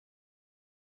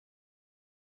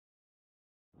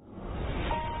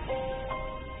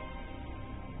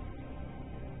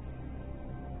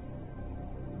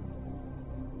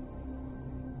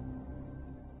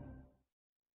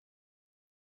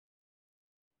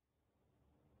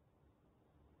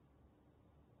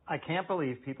I can't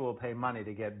believe people will pay money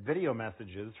to get video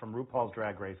messages from RuPaul's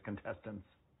Drag Race contestants.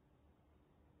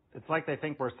 It's like they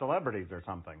think we're celebrities or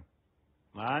something.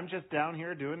 I'm just down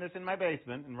here doing this in my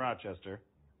basement in Rochester.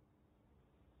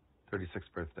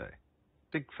 36th birthday.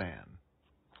 Big fan.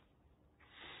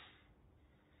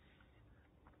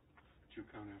 You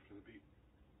count after the beat.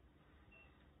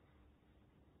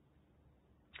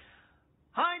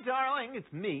 Hi, darling.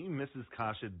 It's me, Mrs.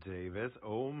 Kasha Davis.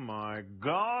 Oh, my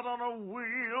God, on a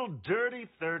wheel. Dirty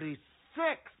 36.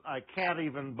 I can't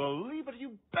even believe it.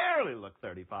 You barely look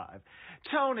 35.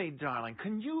 Tony, darling,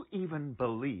 can you even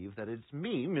believe that it's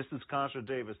me, Mrs. Kasha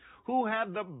Davis, who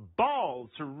had the balls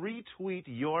to retweet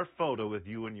your photo with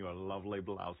you in your lovely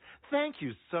blouse? Thank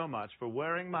you so much for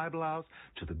wearing my blouse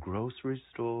to the grocery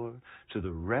store, to the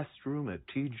restroom at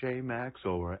TJ Maxx,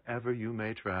 or wherever you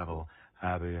may travel.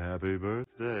 Happy, happy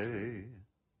birthday.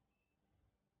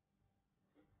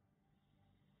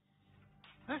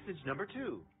 Message number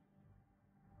 2.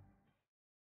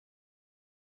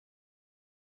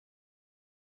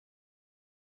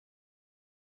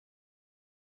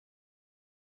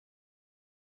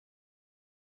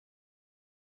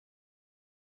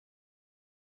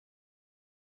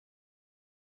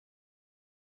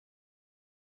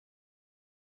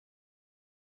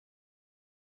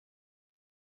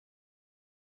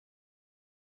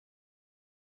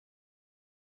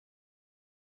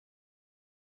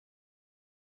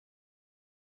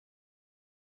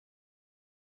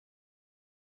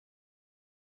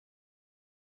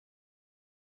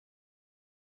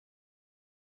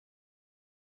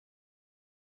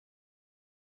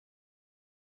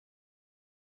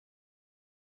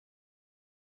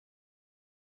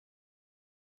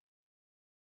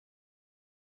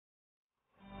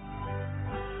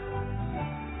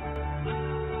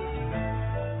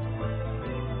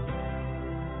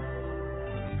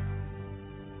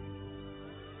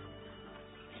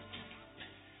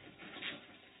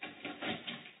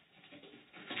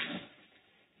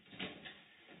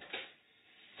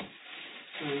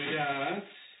 So we got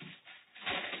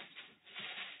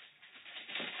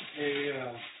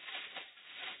a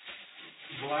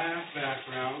black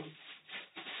background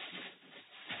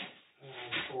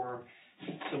for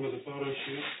some of the photo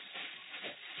shoots.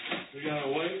 We got a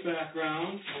white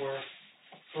background for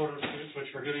photo shoots, which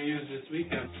we're going to use this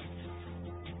weekend.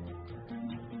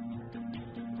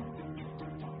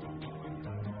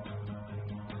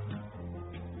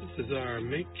 This is our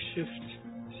makeshift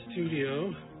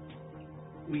studio.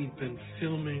 We've been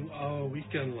filming all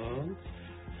weekend long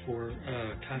for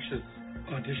Kasha's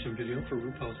audition video for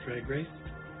RuPaul's Drag Race.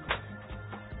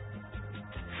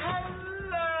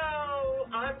 Hello!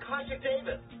 I'm Kasha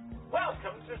Davis.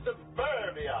 Welcome to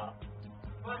Suburbia.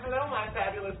 Well, hello, my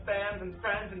fabulous fans and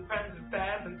friends and friends and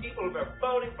fans and people who are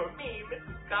voting for me,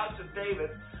 Mrs. Kasha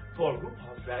Davis, for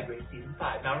RuPaul's Drag Race Season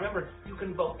 5. Now, remember, you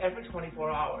can vote every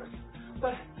 24 hours.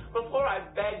 But before I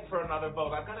beg for another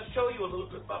vote, I've got to show you a little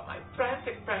bit about my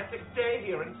frantic day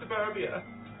here in Suburbia.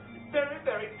 It's very,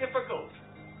 very difficult.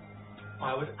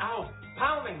 I was out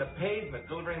pounding the pavement,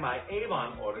 delivering my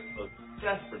Avon orders to those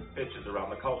desperate bitches around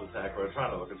the cul-de-sac who are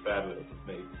trying to look as fabulous as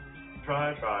me.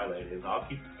 Try, ladies. I'll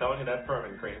keep selling you that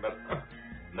firming cream, but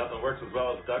nothing works as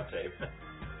well as duct tape.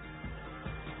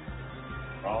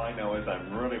 All I know is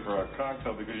I'm rooting for a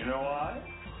cocktail because you know why?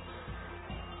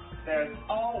 There's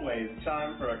always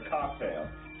time for a cocktail.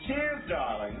 Cheers,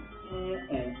 darling.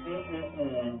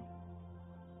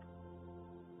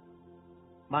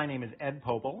 My name is Ed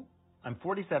Popel. I'm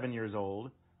 47 years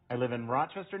old. I live in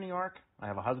Rochester, New York. I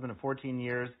have a husband of 14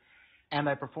 years, and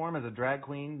I perform as a drag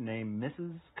queen named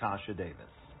Mrs. Kasha Davis.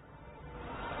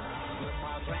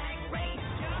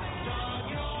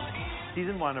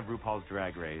 Season 1 of RuPaul's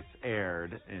Drag Race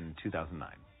aired in 2009.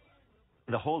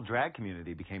 The whole drag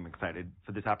community became excited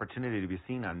for this opportunity to be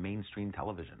seen on mainstream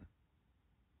television.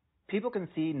 People can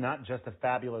see not just a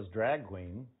fabulous drag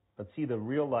queen, but see the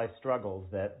real-life struggles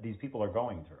that these people are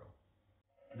going through.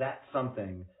 That's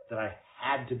something that I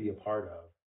had to be a part of.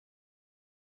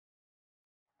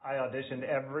 I auditioned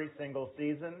every single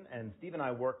season, and Steve and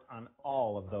I worked on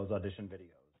all of those audition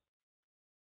videos.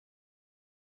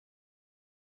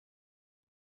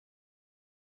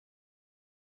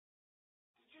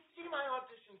 My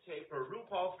audition tape for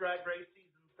RuPaul's Drag Race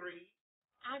Season 3.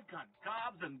 I've got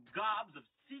gobs and gobs of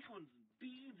sequins and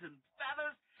beads and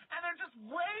feathers, and they're just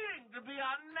waiting to be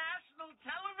on national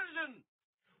television.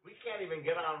 We can't even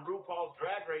get on RuPaul's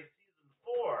Drag Race Season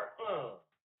 4.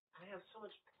 I have so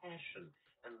much passion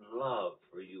and love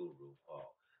for you,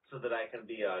 RuPaul, so that I can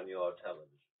be on your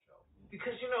television show.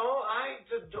 Because, you know, I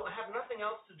just don't have nothing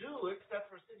else to do except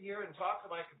for sit here and talk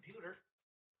to my computer.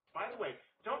 By the way,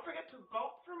 Don't forget to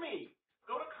vote for me.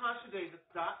 Go to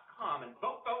KashaDavis.com and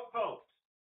vote, vote, vote.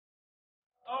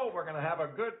 Oh, we're going to have a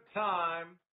good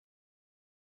time.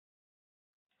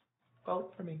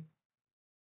 Vote for me.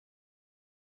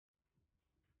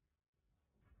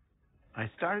 I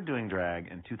started doing drag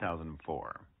in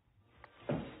 2004.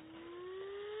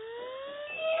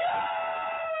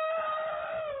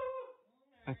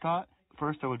 I thought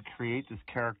first I would create this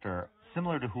character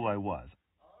similar to who I was.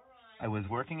 I was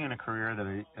working in a career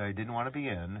that I didn't want to be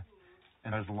in,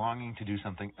 and I was longing to do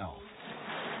something else.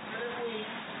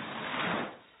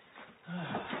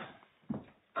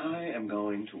 I am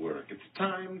going to work. It's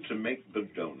time to make the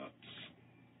donuts.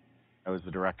 I was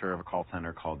the director of a call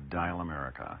center called Dial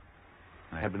America.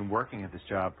 I had been working at this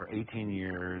job for 18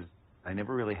 years. I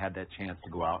never really had that chance to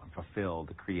go out and fulfill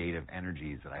the creative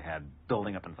energies that I had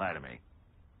building up inside of me.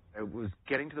 I was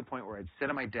getting to the point where I'd sit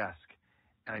at my desk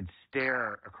and I'd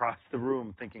stare across the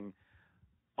room thinking,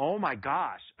 oh my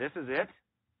gosh, this is it?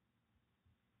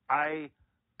 I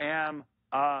am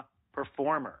a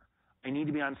performer. I need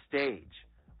to be on stage.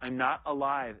 I'm not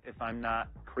alive if I'm not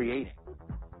creating.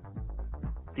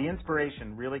 The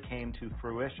inspiration really came to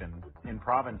fruition in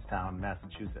Provincetown,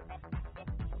 Massachusetts.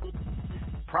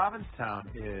 Provincetown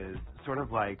is sort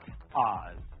of like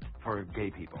Oz for gay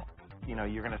people. You know,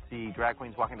 you're going to see drag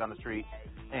queens walking down the street,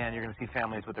 and you're going to see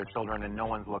families with their children, and no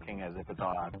one's looking as if it's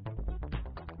odd.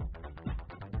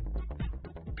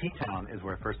 P-Town is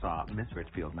where I first saw Miss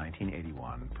Richfield,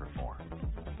 1981, perform.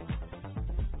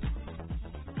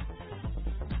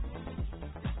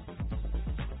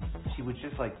 She would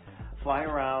just, like, fly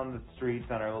around the streets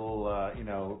on her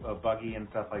little, buggy and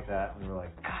stuff like that, and we were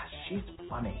like, gosh, she's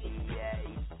funny.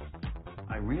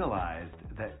 I realized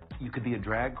that you could be a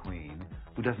drag queen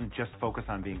who doesn't just focus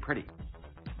on being pretty.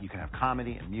 You can have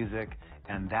comedy and music,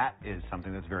 and that is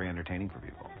something that's very entertaining for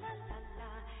people.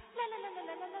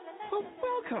 Well,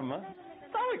 welcome.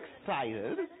 So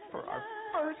excited for our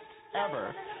first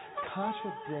ever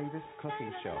Kasha Davis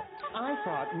cooking show. I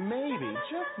thought maybe,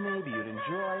 just maybe, you'd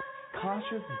enjoy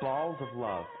Kasha's Balls of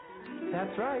Love.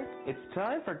 That's right. It's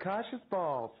time for Kasha's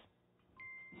Balls.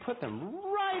 Put them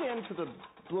right into the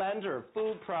blender or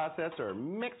food processor or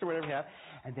mixer, whatever you have,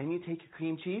 and then you take your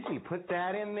cream cheese and you put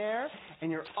that in there, and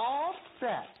you're all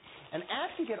set. And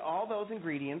after you get all those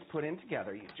ingredients put in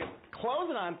together, you just close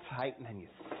it on tight, and then you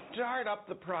start up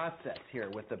the process here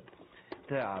with the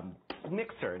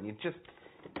mixer, and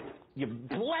you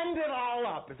blend it all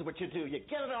up is what you do. You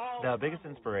get it all. The biggest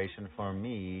inspiration for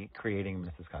me creating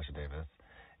Mrs. Kasha Davis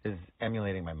is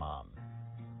emulating my mom.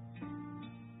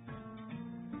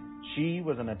 She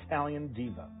was an Italian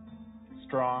diva,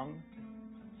 strong,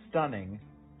 stunning,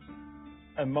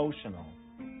 emotional.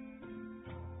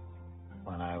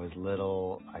 When I was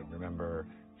little, I remember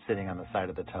sitting on the side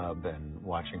of the tub and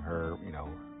watching her,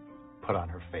 put on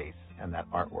her face and that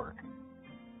artwork.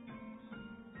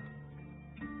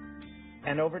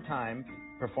 And over time,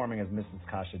 performing as Mrs.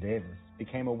 Kasha Davis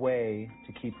became a way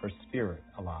to keep her spirit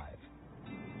alive.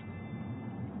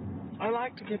 I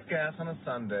like to get gas on a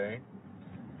Sunday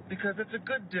because it's a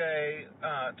good day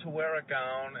to wear a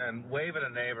gown and wave at a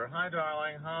neighbor. Hi,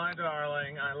 darling. Hi,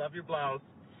 darling. I love your blouse.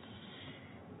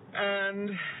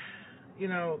 And,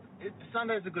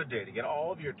 Sunday's a good day to get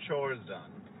all of your chores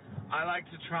done. I like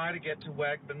to try to get to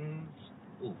Wegmans,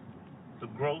 the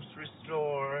grocery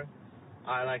store.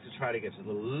 I like to try to get to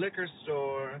the liquor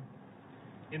store.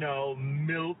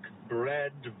 Milk,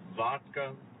 bread,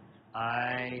 vodka.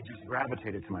 I just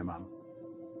gravitated to my mom.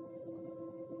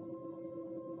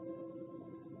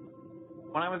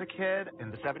 When I was a kid in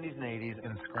the 70s and 80s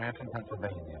in Scranton,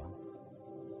 Pennsylvania,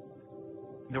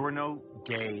 there were no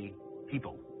gay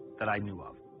people that I knew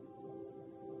of.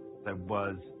 There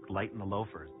was Light and the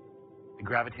Loafers. I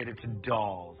gravitated to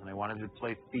dolls, and I wanted to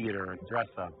play theater and dress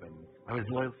up, and I was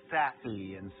a little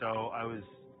sassy, and so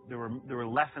there were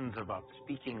lessons about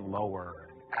speaking lower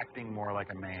and acting more like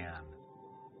a man.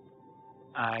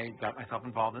 I got myself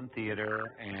involved in theater,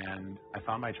 and I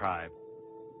found my tribe.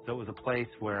 So it was a place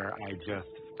where I just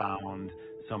found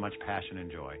so much passion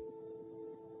and joy.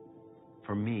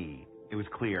 For me, it was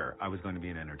clear I was going to be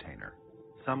an entertainer,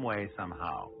 some way,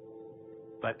 somehow.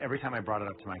 But every time I brought it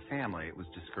up to my family, it was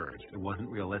discouraged. It wasn't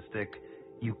realistic.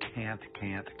 You can't.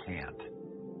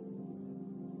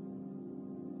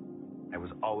 I was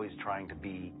always trying to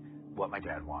be what my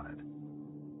dad wanted.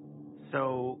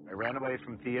 So I ran away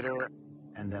from theater,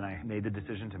 and then I made the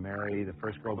decision to marry the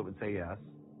first girl that would say yes.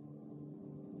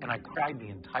 And I cried the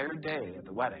entire day at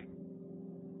the wedding.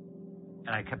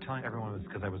 And I kept telling everyone it was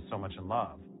because I was so much in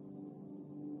love.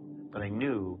 But I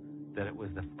knew that it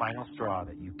was the final straw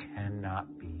that you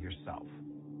cannot be yourself.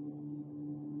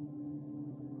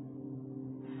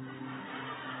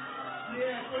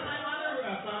 when my mother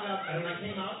found out, and I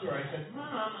came out to her, I said,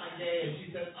 Mom, I'm gay. And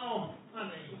she said, oh,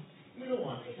 honey, you don't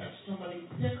want to touch somebody's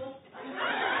pickle. You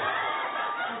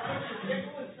touch your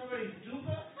pickle in somebody's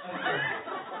duva?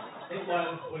 It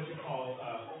was what you call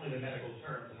only the medical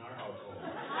terms in our household.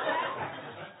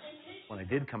 When I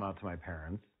did come out to my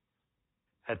parents,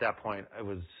 at that point, I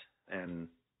was in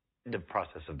the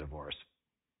process of divorce.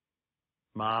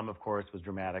 Mom, of course, was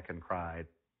dramatic and cried.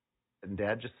 And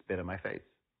Dad just spit in my face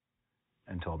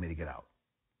and told me to get out.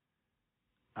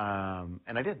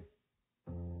 And I did.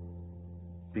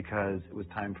 Because it was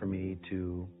time for me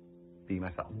to be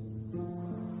myself.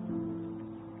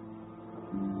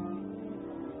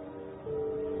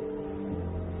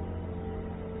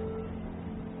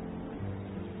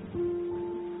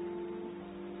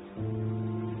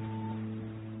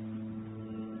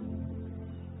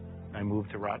 I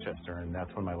moved to Rochester, and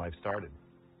that's when my life started.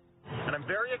 And I'm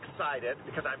very excited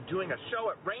because I'm doing a show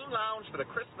at Rain Lounge for the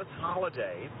Christmas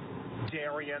holidays.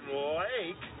 Darian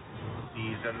Lake,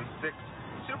 season 6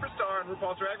 superstar in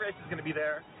RuPaul's Drag Race, is going to be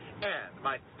there. And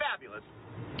my fabulous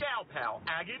gal pal,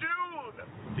 Aggie Dune.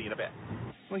 See you in a bit.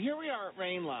 Well, here we are at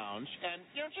Rain Lounge, and,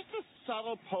 just a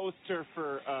subtle poster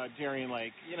for Darian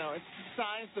Lake. It's the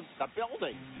size of a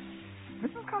building.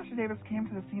 Mrs. Kasha Davis came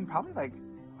to the scene probably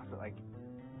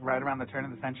right around the turn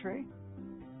of the century.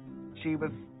 She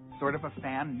was sort of a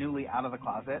fan, newly out of the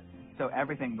closet, so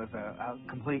everything was a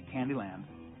complete Candyland.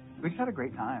 We just had a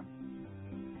great time.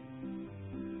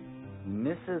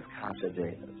 Mrs. Kasha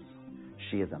Davis,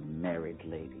 she is a married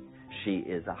lady. She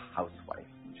is a housewife.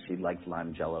 She likes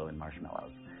lime jello and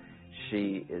marshmallows.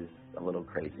 She is a little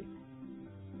crazy.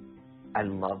 I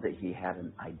love that he had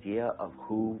an idea of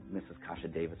who Mrs. Kasha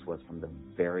Davis was from the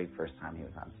very first time he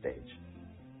was on stage.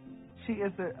 She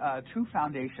is the true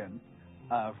foundation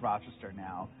of Rochester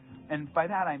now. And by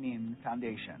that I mean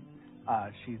foundation.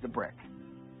 She's a brick.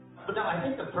 But no, I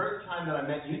think the first time that I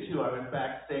met you two, I went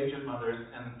backstage at Mother's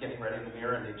and getting ready in the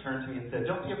mirror, and they turned to me and said,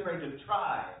 don't be afraid to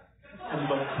try and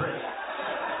look pretty.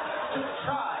 Just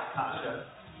try, Kasha.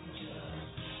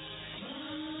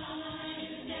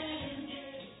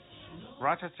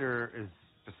 Rochester is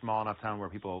a small enough town where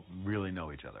people really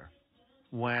know each other.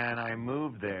 When I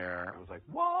moved there, I was like,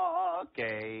 what?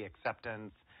 Gay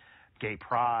acceptance, gay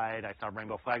pride. I saw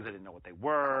rainbow flags. I didn't know what they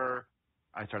were.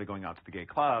 I started going out to the gay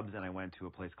clubs, and I went to a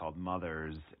place called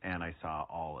Mother's, and I saw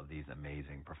all of these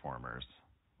amazing performers.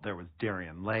 There was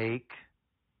Darian Lake,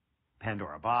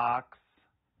 Pandora Box,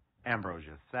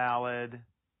 Ambrosia Salad,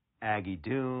 Aggie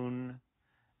Dune,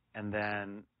 and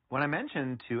then when I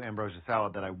mentioned to Ambrosia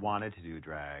Salad that I wanted to do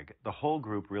drag, the whole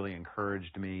group really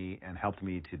encouraged me and helped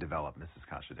me to develop Mrs.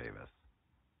 Kasha Davis.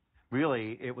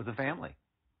 Really, it was a family.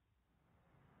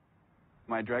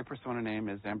 My drag persona name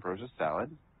is Ambrosia Salad,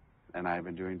 and I've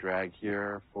been doing drag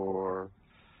here for,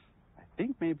 I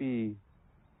think, maybe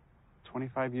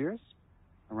 25 years,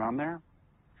 around there.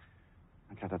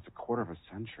 My God, that's a quarter of a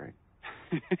century.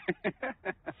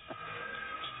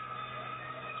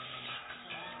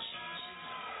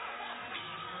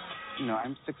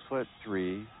 I'm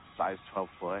 6'3", size 12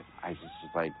 foot. I just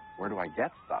was like, where do I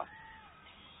get stuff?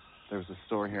 There was a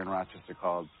store here in Rochester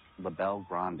called La Belle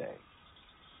Grande,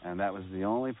 and that was the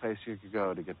only place you could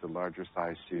go to get the larger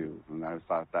size shoes. And I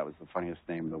thought that was the funniest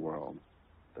name in the world,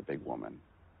 the Big Woman.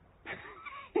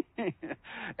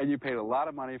 And you paid a lot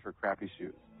of money for crappy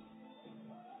shoes.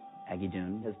 Aggie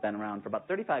Dune has been around for about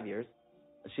 35 years.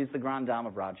 She's the grande dame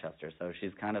of Rochester, so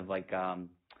she's kind of like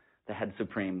the head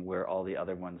supreme, where all the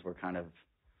other ones were kind of,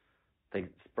 they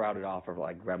sprouted off of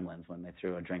like gremlins when they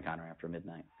threw a drink on her after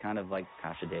midnight. Kind of like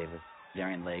Kasha Davis,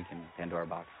 Darian Lake, and Pandora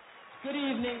Box. Good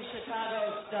evening,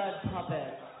 Chicago stud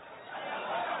puppet.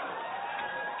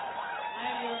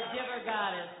 I'm your giver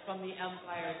goddess from the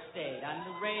Empire State. I'm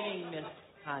the reigning Miss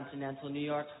Continental New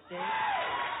York State.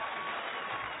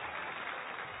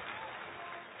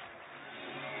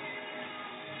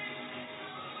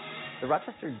 The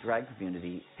Rochester drag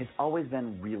community has always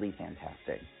been really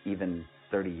fantastic, even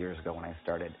 30 years ago when I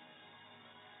started.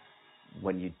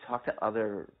 When you talk to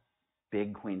other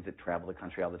big queens that travel the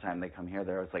country all the time, they come here,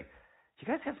 they're always like, you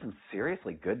guys have some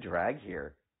seriously good drag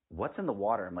here. What's in the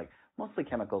water? I'm like, mostly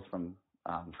chemicals from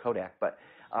Kodak, but,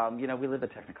 we live a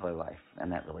Technicolor life,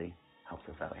 and that really helps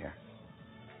us out here.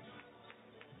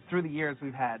 Through the years,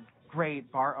 we've had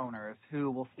great bar owners who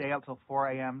will stay up till 4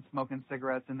 a.m. smoking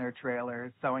cigarettes in their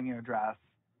trailers, sewing your dress.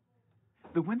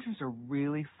 The winters are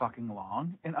really fucking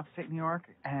long in upstate New York,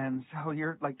 and so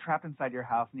you're like trapped inside your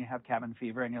house and you have cabin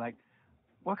fever, and you're like,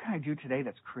 what can I do today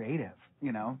that's creative?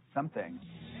 Something.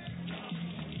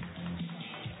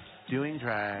 Doing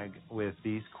drag with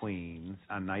these queens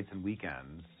on nights and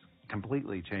weekends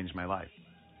completely changed my life.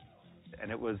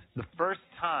 And it was the first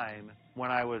time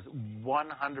when I was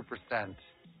 100%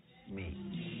 me.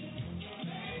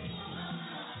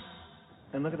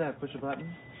 And look at that, push a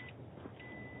button.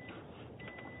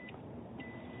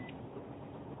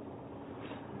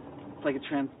 It's like a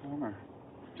transformer.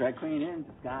 Drag queen in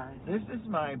disguise. This is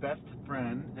my best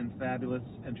friend and fabulous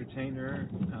entertainer,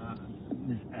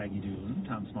 Miss Aggie Doolin,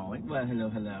 Tom Smalley. Well, hello,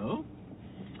 hello.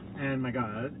 And my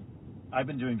God, I've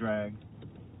been doing drag,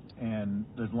 and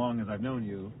as long as I've known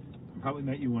you, I probably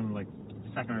met you one like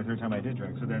second or third time I did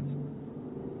drag. So that's,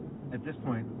 at this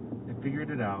point, I figured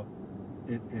it out.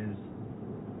 It is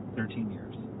 13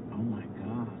 years. Oh my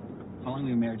God. How long have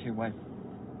you been married to your wife?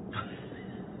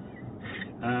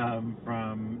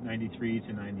 From 93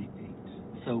 to 98.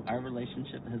 So our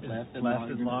relationship has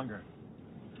lasted longer.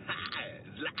 Hi,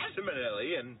 it's Liza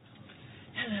Minnelli, and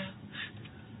Hello,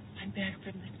 I'm back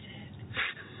from the dead.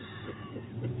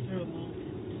 For a moment.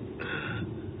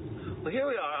 well, here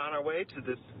we are on our way to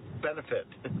this benefit,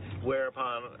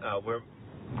 whereupon we're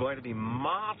going to be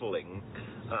modeling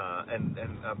and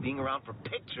being around for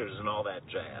pictures and all that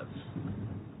jazz.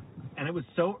 And it was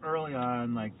so early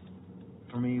on, like,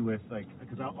 for me with, like,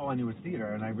 because all I knew was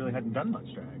theater, and I really hadn't done much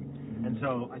drag. And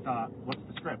so I thought, what's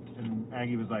the script? And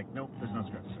Aggie was like, nope, there's no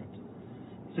script.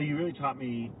 So you really taught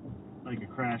me, like, a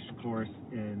crash course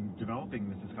in developing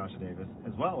Mrs. Kasha Davis,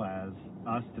 as well as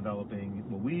us developing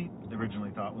what we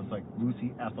originally thought was, like,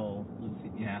 Lucy Ethel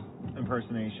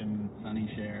impersonation.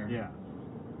 Sunny Cher. Yeah.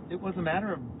 It was a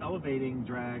matter of elevating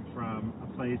drag from a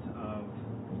place of,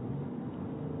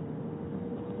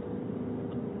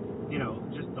 you know,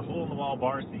 just the hole-in-the-wall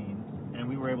bar scene, and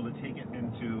we were able to take it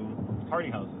into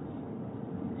party houses.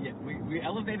 Yeah, we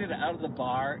elevated it out of the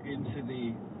bar into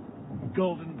the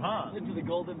Golden Pond. Into the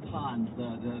Golden Pond,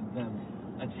 the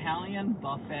Italian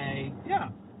buffet. Yeah,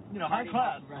 you know, high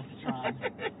class restaurant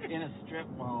in a strip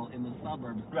mall in the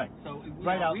suburbs. Right. So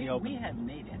right out in the open. We had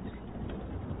made it.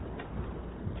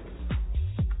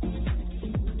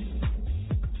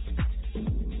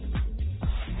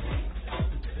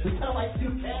 It's kind of like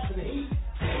two cats in the heat.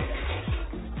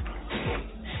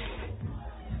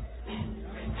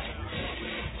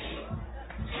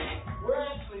 We're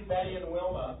actually Betty and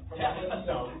Wilma from the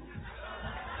Flintstones.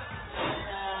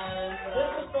 And this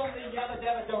is from the Yabba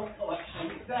Dabba Don't collection.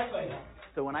 Exactly.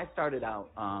 So when I started out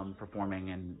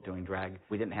performing and doing drag,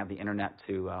 we didn't have the internet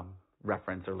to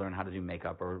reference or learn how to do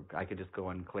makeup, or I could just go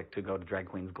and click to go to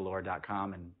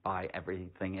dragqueensgalore.com and buy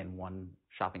everything in one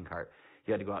shopping cart.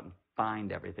 You had to go out and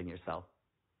find everything yourself.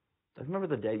 I remember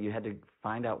the day you had to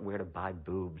find out where to buy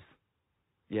boobs.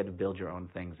 You had to build your own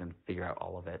things and figure out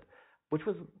all of it, which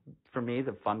was, for me,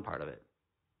 the fun part of it.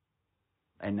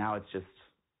 And now it's just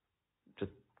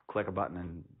click a button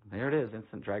and there it is,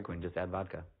 instant drag queen, just add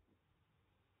vodka.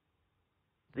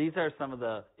 These are some of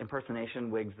the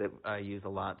impersonation wigs that I use a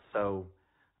lot. So,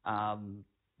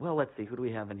 well, let's see, who do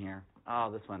we have in here? Oh,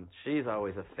 this one. She's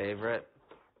always a favorite.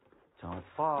 Don't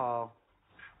fall.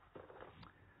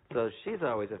 So she's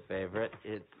always a favorite.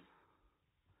 It's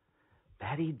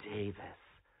Betty Davis,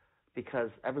 because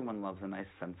everyone loves a nice,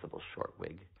 sensible short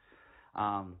wig.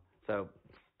 So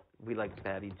we like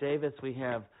Betty Davis. We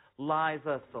have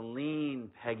Liza, Celine,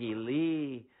 Peggy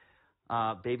Lee,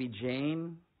 Baby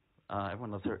Jane.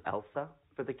 Everyone loves her. Elsa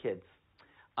for the kids.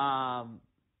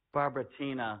 Barbara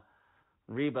Tina,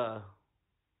 Reba,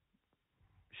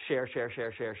 Cher,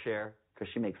 because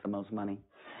she makes the most money.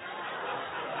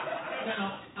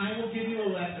 Now, I will give you a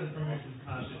lesson from Mrs.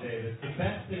 Kasha Davis. The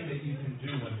best thing that you can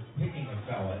do when picking a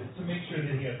fella is to make sure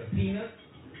that he has a penis,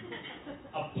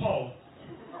 a pulse,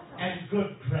 and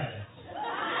good credit.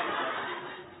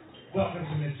 Welcome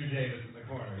to Mr. Davis in the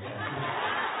corner.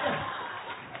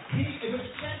 It was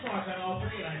checkmark on all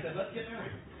three, and I said, let's get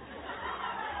married.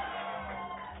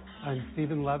 I'm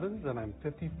Stephen Levins, and I'm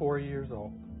 54 years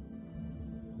old.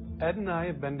 Ed and I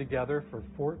have been together for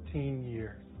 14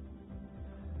 years.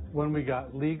 When we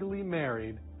got legally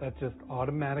married, that just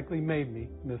automatically made me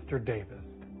Mr. Davis.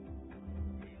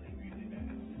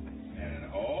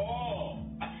 And oh!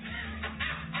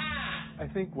 I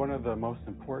think one of the most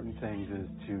important things is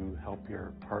to help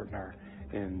your partner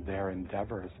in their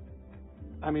endeavors.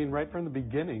 I mean, right from the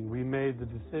beginning, we made the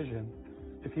decision,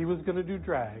 if he was going to do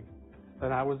drag,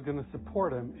 then I was going to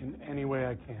support him in any way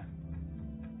I can.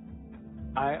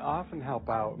 I often help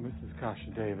out Mrs. Kasha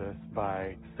Davis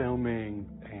by filming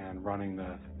and running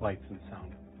the lights and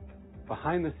sound.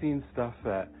 Behind the scenes stuff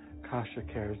that Kasha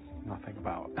cares nothing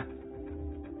about.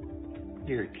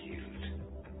 You're cute.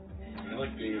 I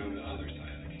like being on the other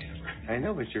side of the camera. I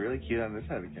know, but you're really cute on this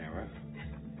side of the camera.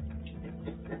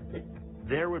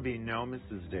 There would be no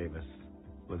Mrs. Davis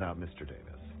without Mr.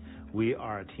 Davis. We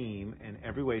are a team in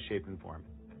every way, shape, and form.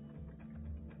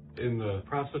 In the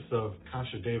process of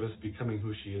Kasha Davis becoming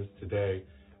who she is today,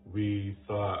 we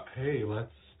thought, hey,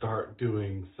 let's start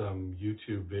doing some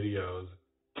YouTube videos.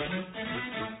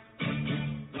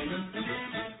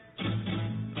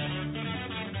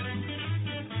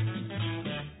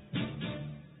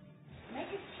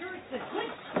 Making sure it's the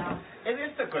good stuff. It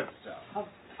is the good stuff.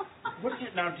 What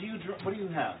do you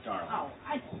have, darling? Oh,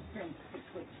 I don't drink the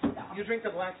good stuff. You drink the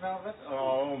black velvet?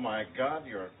 Oh my God,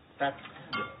 that's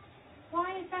fabulous.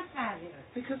 Why is that fabulous?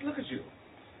 Because look at you.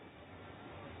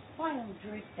 Well, I don't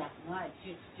drink that much.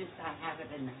 It's just I have it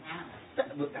in the house.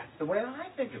 That's the way I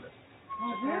think of it.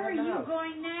 Well, where are you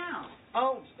going now?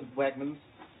 Oh, Wegmans.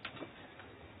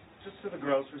 Just to the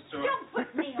grocery store. Don't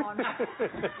put me on that.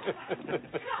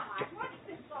 God, what's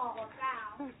this all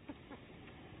about?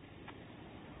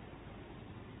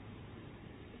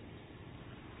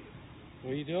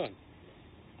 What are you doing?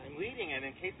 I'm weeding, and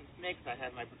in case of snakes, I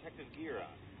have my protective gear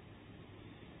on.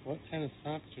 What kind of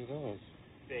socks are those?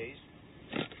 Beige.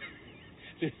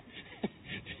 Do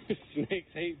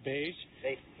snakes hate beige?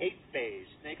 They hate beige.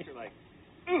 Snakes are like,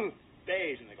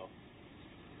 beige, and they go.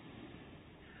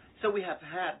 So we have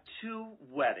had 2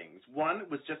 weddings. One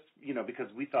was just,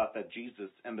 because we thought that Jesus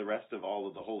and the rest of all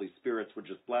of the Holy Spirits would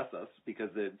just bless us because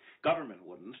the government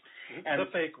wouldn't. And the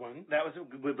fake one. That was,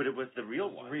 but it was the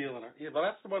real one. Real in our, yeah, but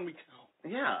that's the one we count.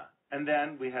 Yeah. And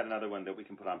then we had another one that we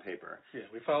can put on paper. Yeah,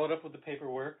 we followed up with the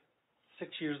paperwork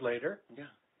 6 years later. Yeah.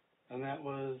 And that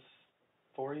was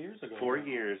 4 years ago. 4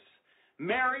 years.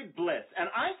 Married bliss. And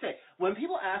I say, when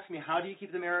people ask me, how do you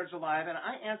keep the marriage alive? And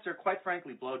I answer, quite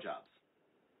frankly, blowjobs.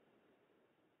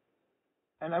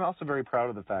 And I'm also very proud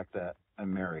of the fact that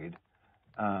I'm married.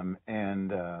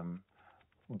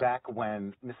 Back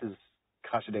when Mrs.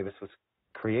 Kasha Davis was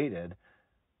created,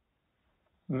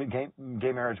 gay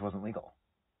marriage wasn't legal.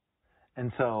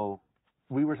 And so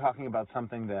we were talking about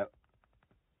something that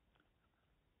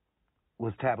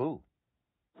was taboo.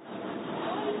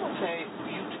 Okay,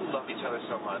 you two love each other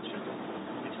so much, and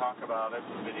we talk about it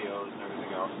in videos and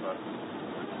everything else, but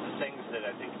the things that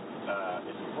I think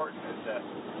is important is that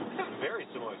we have a very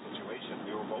similar situation.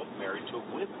 We were both married to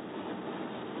women.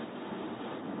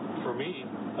 For me,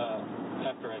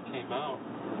 after I came out,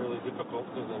 really difficult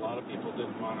because a lot of people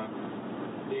didn't want to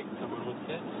date someone with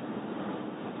kids.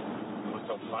 It was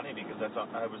so funny because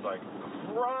I was like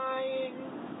crying.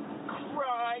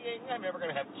 I'm never going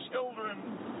to have children.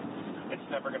 It's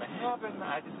never going to happen.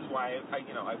 This is why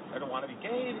I don't want to be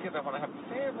gay because I want to have a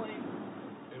family.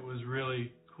 It was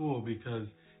really cool because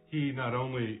he not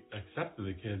only accepted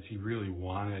the kids, he really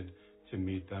wanted to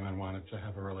meet them and wanted to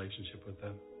have a relationship with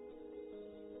them.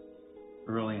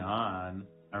 Early on,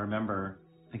 I remember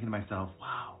thinking to myself,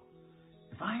 wow,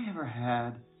 if I ever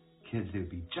had kids, they would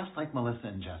be just like Melissa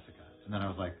and Jessica. And then I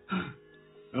was like,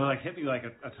 it hit me like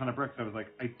a ton of bricks. I was like,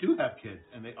 I do have kids,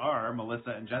 and they are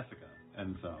Melissa and Jessica.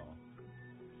 And so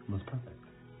it was perfect.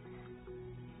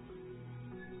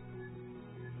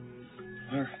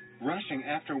 We're rushing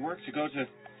after work to go to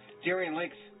Darien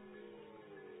Lake's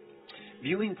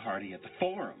viewing party at the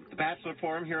Forum, the Bachelor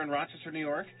Forum here in Rochester, New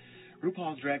York.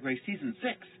 RuPaul's Drag Race Season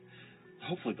 6.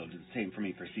 Hopefully they'll do the same for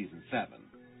me for Season 7,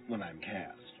 when I'm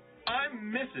cast.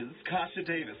 I'm Mrs. Kasha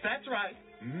Davis. That's right,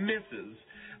 Mrs.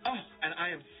 Oh, and I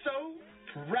am so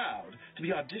proud to be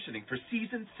auditioning for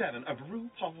Season 7 of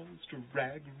RuPaul's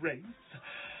Drag Race.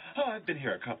 Oh, I've been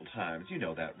here a couple times. You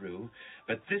know that, Ru.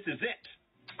 But this is it.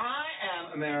 I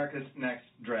am America's next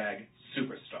drag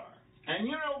superstar. And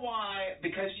you know why?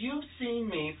 Because you've seen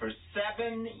me for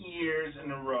 7 years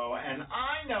in a row, and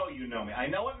I know you know me. I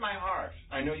know it in my heart.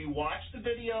 I know you watch the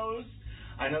videos.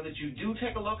 I know that you do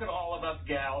take a look at all of us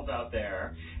gals out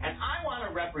there, and I want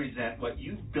to represent what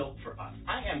you've built for us.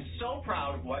 I am so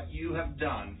proud of what you have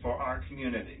done for our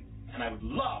community, and I would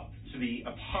love to be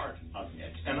a part of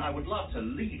it, and I would love to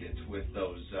lead it with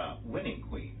those winning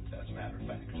queens, as a matter of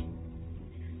fact.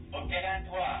 Okay, that's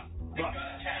what. You got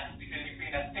a chance because you've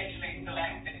been officially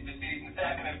selected for Season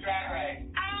 7 of Drag Race.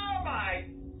 Oh, my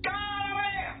God,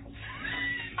 I am!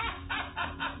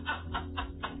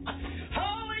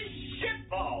 Holy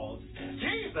shitballs!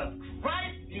 Jesus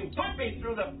Christ, you put me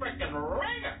through the frickin'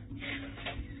 ringer!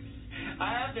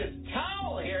 I have this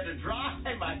towel here to dry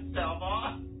myself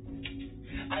off.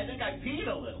 I think I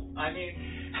peed a little. I mean,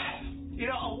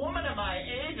 a woman at my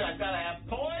age, I've got to have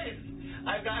poise.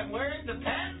 I'm wearing the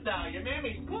pants now. You made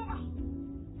me squawk.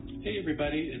 Hey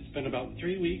everybody, it's been about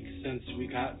 3 weeks since we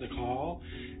got the call,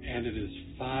 and it is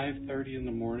 5:30 in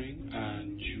the morning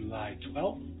on July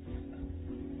 12th.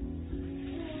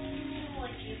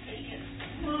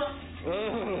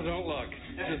 Oh, don't look.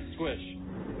 Just squish.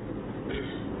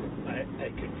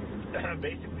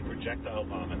 basically projectile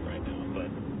vomit right now, but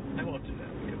I won't do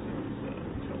that because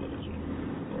it's television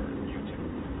or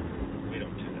YouTube. We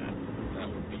don't do that. That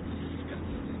would be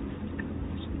disgusting.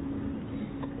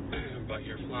 But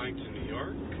you're flying to New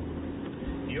York?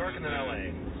 New York and then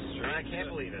LA. And I can't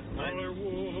believe it.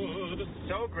 Hollywood. I'm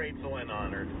so grateful and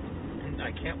honored.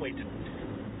 I can't wait to...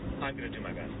 I'm going to do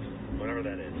my best, whatever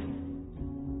that is.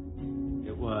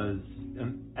 It was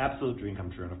an absolute dream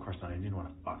come true, and of course I didn't want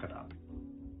to fuck it up.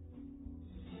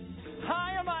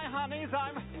 Hiya, my honeys,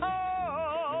 I'm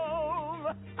home!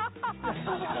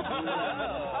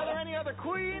 Are there any other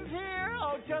queens here?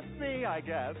 Oh, just me, I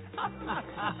guess.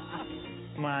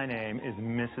 My name is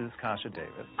Mrs. Kasha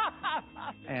Davis,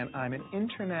 and I'm an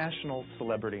international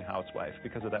celebrity housewife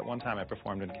because of that one time I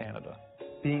performed in Canada.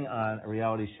 Being on a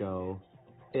reality show,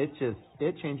 it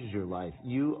changes your life.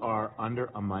 You are under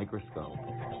a microscope.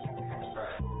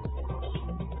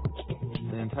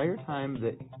 The entire time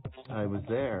that I was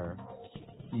there,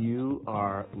 you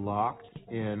are locked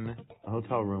in a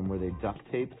hotel room where they duct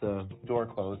tape the door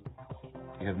closed.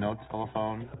 You have no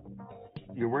telephone.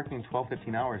 You're working 12,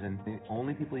 15 hours, and the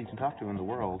only people you can talk to in the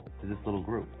world is this little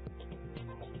group.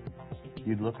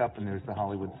 You'd look up, and there's the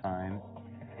Hollywood sign,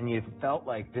 and you felt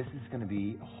like this is going to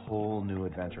be a whole new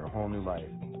adventure, a whole new life.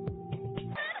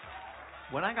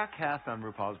 When I got cast on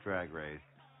RuPaul's Drag Race,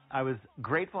 I was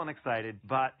grateful and excited,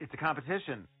 but it's a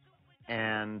competition,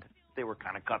 and they were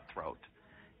kind of cutthroat,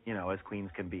 you know, as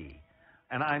queens can be.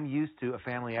 And I'm used to a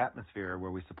family atmosphere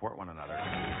where we support one another.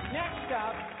 Next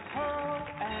up, Pearl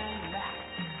and Matt.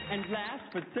 And last,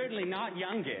 but certainly not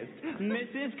youngest,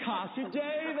 Mrs. Kasha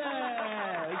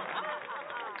Davis.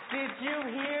 Did you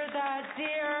hear that,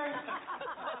 dear?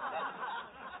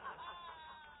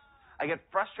 I get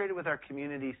frustrated with our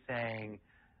community saying,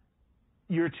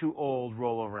 you're too old,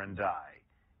 roll over and die.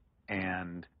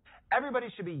 And everybody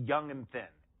should be young and thin.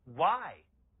 Why?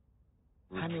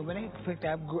 I mean, when they picked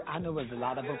that group, I knew it was a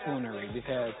lot of buffoonery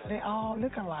because they all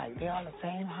look alike. They all the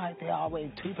same height. They all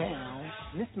weigh 2 pounds.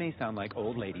 This may sound like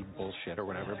old lady bullshit or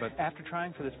whatever, but after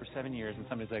trying for this for 7 years and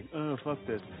somebody's like, oh, fuck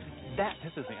this, that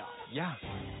pisses me off. Yeah.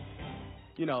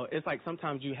 You know, it's like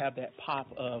sometimes you have that pop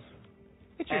of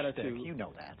It's your attitude. stick. You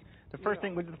know that. The first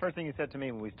thing you said to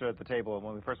me when we stood at the table and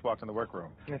when we first walked in the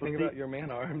workroom. I think about your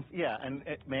man arms. Yeah, and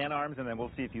man arms, and then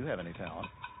we'll see if you have any talent.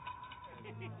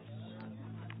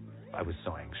 I was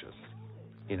so anxious,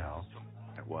 you know.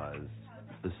 It was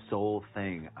the sole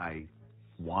thing I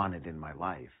wanted in my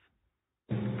life.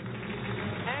 And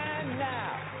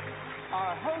now,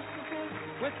 our hostesses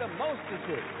with the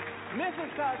mostesses,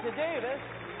 Mrs. Kasha Davis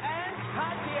and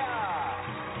Katya.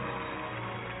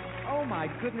 Oh my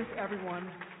goodness, everyone.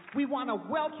 We want to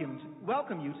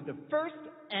welcome you to the first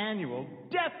annual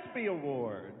Despy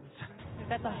Awards.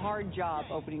 That's a hard job,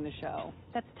 opening the show.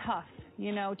 That's tough,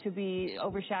 you know, to be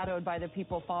overshadowed by the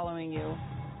people following you.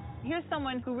 Here's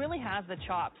someone who really has the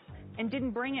chops and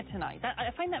didn't bring it tonight.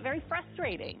 I find that very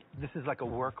frustrating. This is like a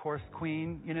workhorse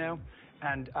queen, you know,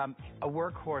 and a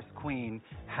workhorse queen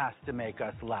has to make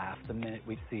us laugh the minute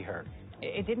we see her.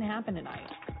 It didn't happen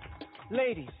tonight.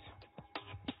 Ladies,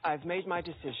 I've made my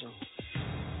decision.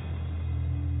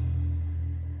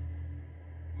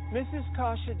 Mrs.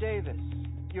 Kasha Davis,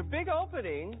 your big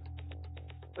opening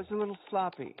was a little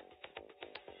sloppy.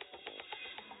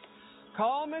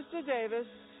 Call Mr. Davis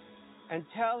and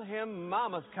tell him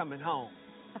Mama's coming home.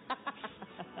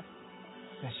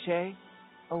 Sashay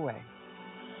away.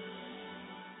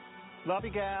 Love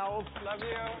you, gals. Love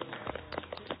you.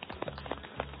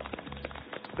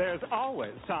 There's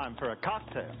always time for a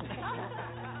cocktail.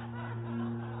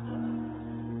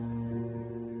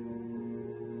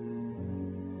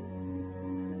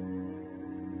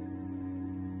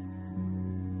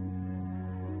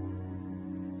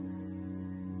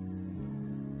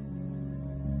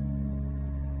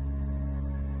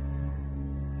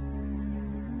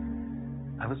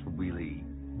 I was really,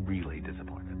 really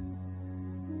disappointed.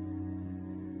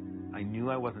 I knew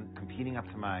I wasn't competing up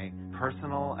to my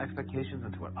personal expectations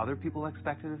and to what other people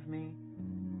expected of me.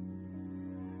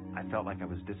 I felt like I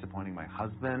was disappointing my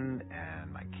husband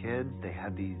and my kids. They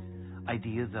had these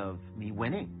ideas of me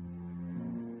winning.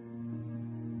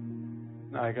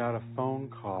 I got a phone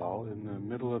call in the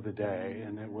middle of the day,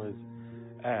 and it was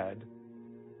Ed.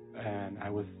 And I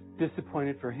was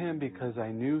disappointed for him because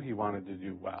I knew he wanted to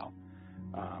do well.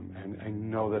 And I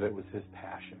know that it was his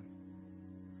passion.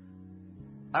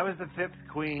 I was the 5th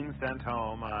queen sent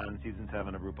home on season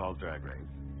 7 of RuPaul's Drag Race.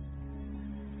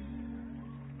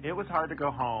 It was hard to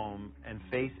go home and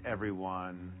face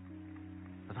everyone.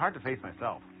 It was hard to face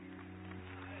myself.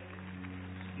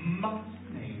 My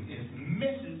name is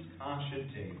Mrs. Kasha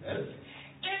Davis.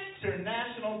 It's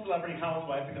international celebrity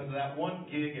housewife because of that one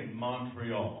gig in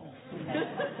Montreal.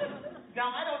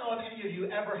 Now, I don't know if any of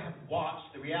you ever have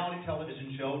watched the reality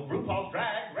television show RuPaul's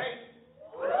Drag Race.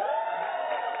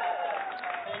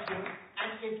 Thank you.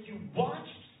 And if you watched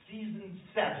season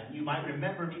 7, you might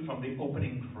remember me from the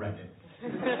opening credits.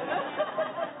 In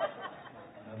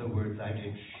other words, I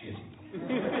did shitty.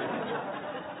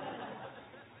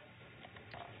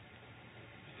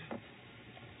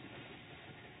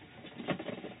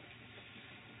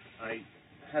 I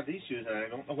have these shoes, and I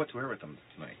don't know what to wear with them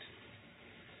tonight.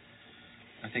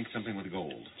 I think something with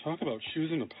gold. Talk about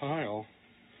shoes in a pile.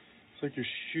 It's like your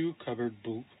shoe cupboard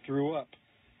threw up.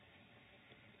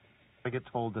 I get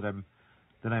told that I'm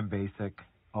basic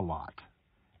a lot,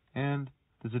 and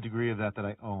there's a degree of that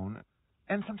I own.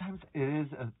 And sometimes it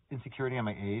is an insecurity on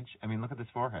my age. I mean, look at this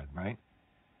forehead, right?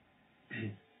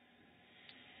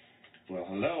 Well,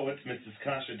 hello, it's Mrs.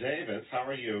 Kasha Davis. How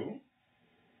are you?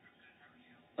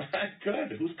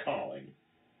 Good. Who's calling?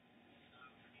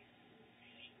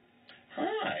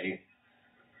 Hi.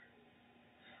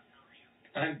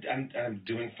 I'm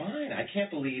doing fine. I can't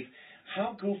believe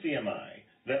how goofy am I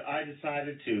that I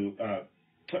decided to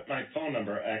put my phone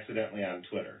number accidentally on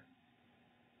Twitter.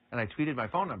 And I tweeted my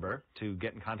phone number to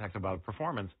get in contact about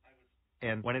performance.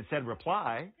 And when it said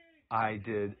reply, I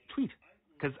did tweet.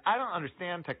 Because I don't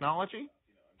understand technology,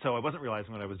 so I wasn't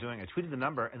realizing what I was doing. I tweeted the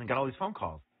number and then got all these phone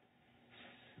calls.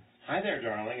 Hi there,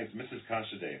 darling. It's Mrs.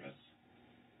 Kasha Davis.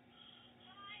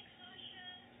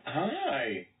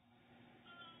 Hi.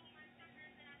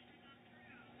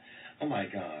 Oh, my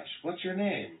gosh. What's your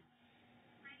name?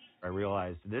 I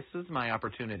realized this is my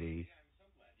opportunity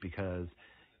because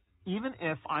even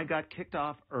if I got kicked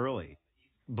off early,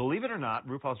 believe it or not,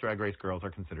 RuPaul's Drag Race girls are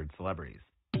considered celebrities.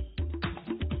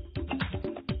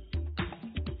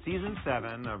 Season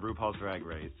 7 of RuPaul's Drag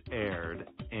Race aired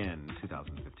in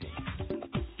 2015.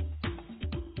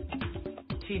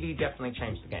 TV definitely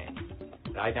changed the game.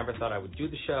 I never thought I would do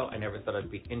the show. I never thought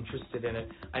I'd be interested in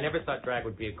it. I never thought drag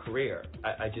would be a career.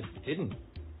 I just didn't.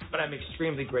 But I'm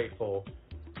extremely grateful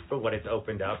for what it's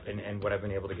opened up and what I've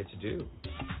been able to get to do.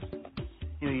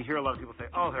 You know, you hear a lot of people say,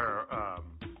 oh, they're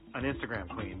an Instagram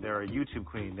queen, they're a YouTube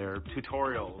queen, they're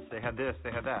tutorials, they had this,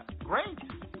 they had that. Great!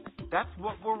 That's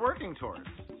what we're working towards,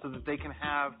 so that they can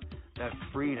have that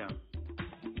freedom.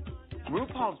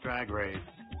 RuPaul's Drag Race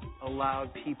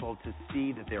allowed people to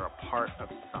see that they're a part of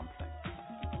something.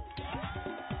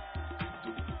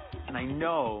 And I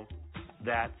know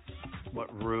that's what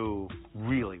Ru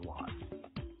really wants.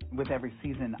 With every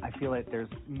season, I feel like there's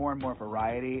more and more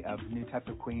variety of new types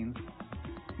of queens.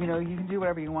 You know, you can do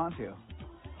whatever you want to.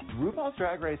 RuPaul's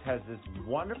Drag Race has this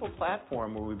wonderful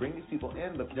platform where we bring these people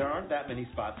in, but there aren't that many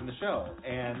spots in the show.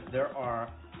 And there are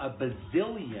a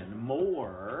bazillion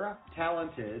more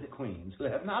talented queens who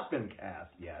have not been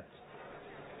cast yet.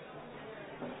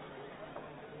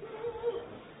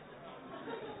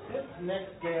 This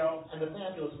next gal and the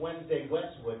fabulous Wednesday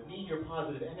Westwood need your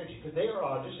positive energy because they are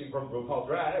auditioning for RuPaul's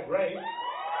Drag Race.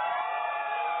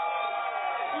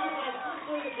 She's my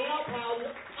sister, the gal pal.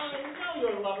 I know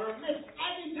you're a lover of Miss Attitude.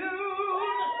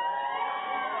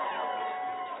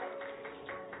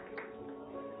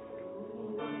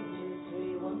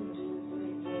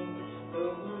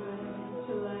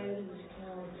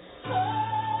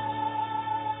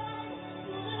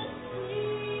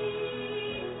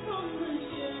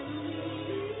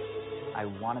 I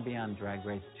want to be on Drag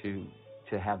Race to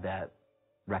have that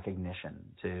recognition,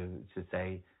 to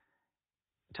say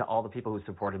to all the people who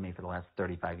supported me for the last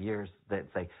 35 years, that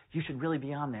say, you should really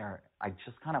be on there. I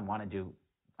just kind of want to do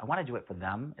it for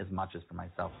them as much as for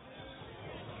myself.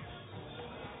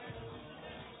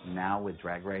 Now with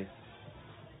Drag Race,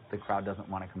 the crowd doesn't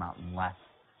want to come out unless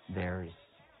there's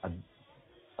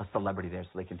a celebrity there so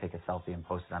they can take a selfie and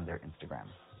post it on their Instagram.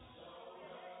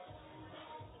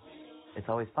 It's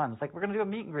always fun. It's like, we're going to do a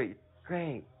meet and greet.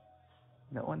 Great.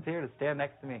 No one's here to stand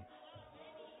next to me.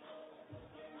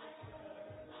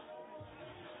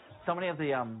 So many of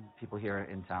the people here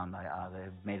in town that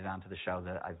have made it onto the show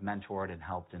that I've mentored and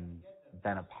helped and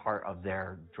been a part of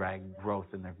their drag growth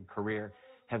in their career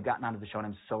have gotten onto the show, and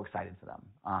I'm so excited for them.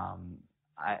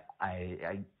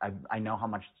 I know how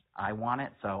much I want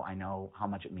it, so I know how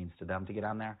much it means to them to get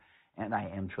on there, and I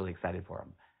am truly excited for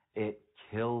them. It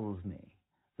kills me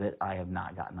that I have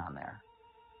not gotten on there.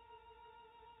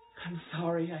 I'm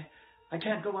sorry. I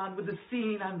can't go on with the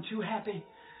scene. I'm too happy.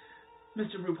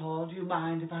 Mr. RuPaul, do you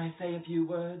mind if I say a few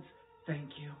words? Thank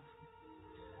you.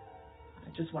 I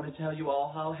just want to tell you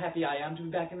all how happy I am to be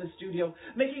back in the studio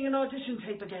making an audition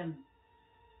tape again.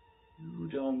 You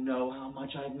don't know how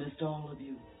much I've missed all of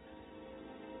you.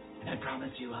 And I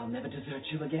promise you I'll never desert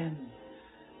you again.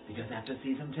 Because after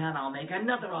season 10, I'll make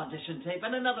another audition tape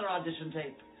and another audition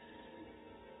tape.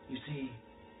 You see,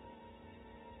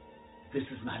 this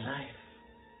is my life.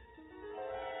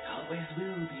 It always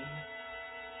will be.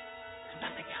 And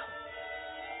nothing else.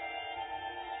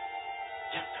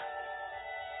 Just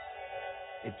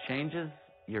us. It changes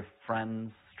your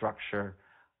friend's structure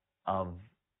of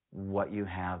what you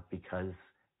have because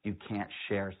you can't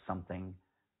share something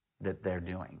that they're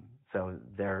doing. So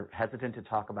they're hesitant to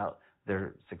talk about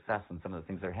their success and some of the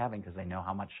things they're having because they know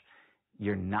how much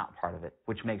you're not part of it,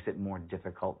 which makes it more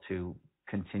difficult to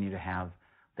continue to have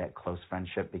that close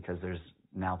friendship because there's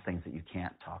now things that you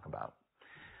can't talk about.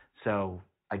 So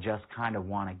I just kind of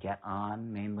want to get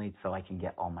on mainly so I can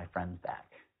get all my friends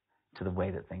back to the way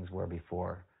that things were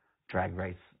before Drag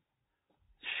Race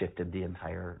shifted the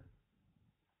entire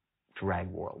drag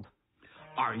world.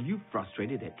 Are you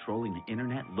frustrated at trolling the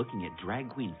internet looking at drag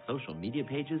queen social media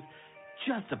pages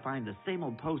just to find the same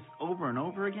old posts over and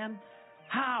over again?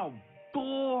 How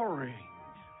boring!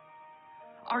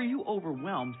 Are you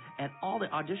overwhelmed at all the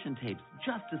audition tapes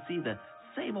just to see the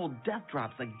same old death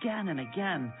drops again and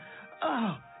again?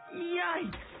 Oh,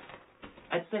 yikes!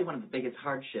 I'd say one of the biggest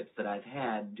hardships that I've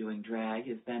had doing drag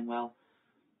has been, well,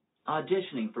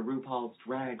 auditioning for RuPaul's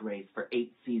Drag Race for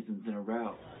 8 seasons in a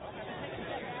row.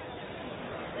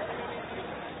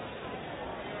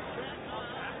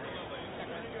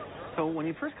 So when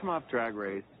you first come off Drag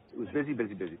Race, it was busy,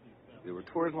 busy, busy. There were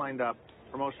tours lined up,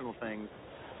 promotional things.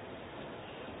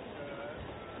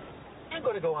 I'm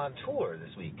going to go on tour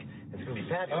this week. It's going to be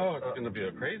fabulous. Oh, it's going to be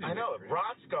a crazy. I know.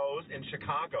 Roscoe's in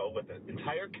Chicago with the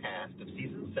entire cast of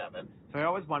season 7. So I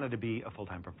always wanted to be a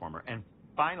full-time performer, and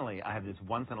finally I have this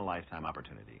once-in-a-lifetime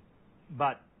opportunity.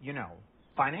 But, you know,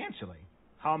 financially,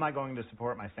 how am I going to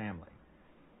support my family?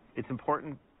 It's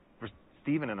important for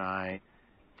Stephen and I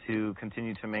to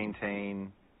continue to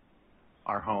maintain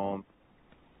our home.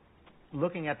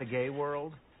 Looking at the gay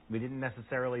world, we didn't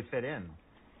necessarily fit in.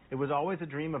 It was always a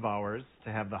dream of ours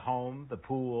to have the home, the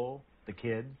pool, the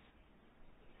kids.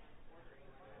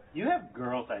 You have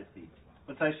girl-size feet.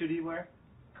 What size shoe do you wear?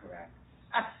 Correct.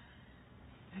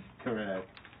 Correct.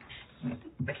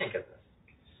 I can't get this.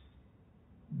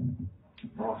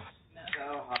 Oh,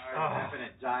 so hard having a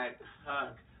giant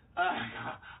hug.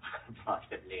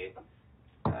 Possibly.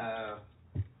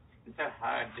 It's so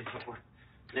hard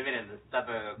living in the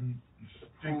suburbs.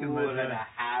 A pool and a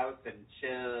house and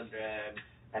children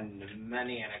and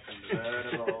money and a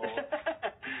convertible.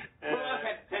 Look,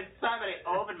 can somebody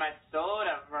open my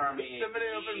soda for me? Somebody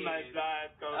open my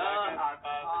Diet Coke.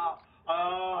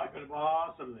 I could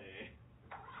possibly.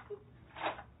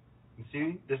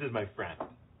 See, this is my friend.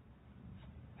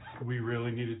 We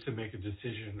really needed to make a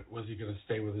decision. Was he going to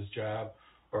stay with his job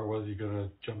or was he going to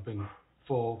jump in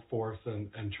full force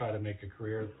and try to make a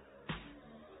career?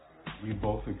 We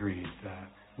both agreed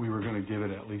that we were going to give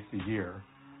it at least a year.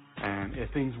 And if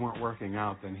things weren't working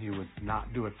out, then he would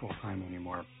not do it full-time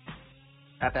anymore.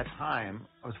 At that time,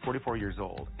 I was 44 years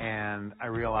old, and I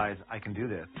realized I can do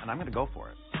this, and I'm going to go for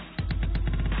it.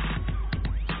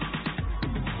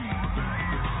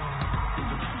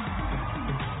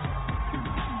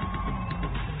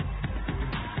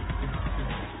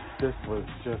 This was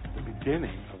just the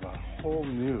beginning of a whole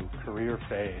new career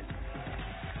phase.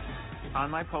 On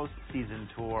my post-season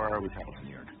tour, we traveled to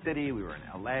New York City, we were in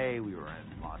LA, we were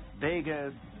in Las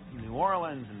Vegas, New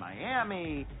Orleans, and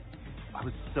Miami. I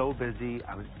was so busy.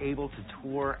 I was able to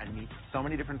tour and meet so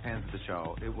many different fans of the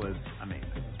show. It was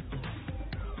amazing.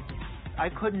 I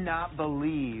could not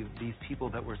believe these people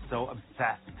that were so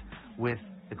obsessed with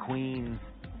the queens.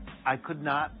 I could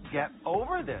not get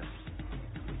over this.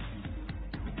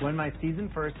 When my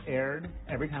season first aired,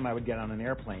 every time I would get on an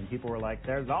airplane, people were like,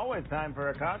 "There's always time for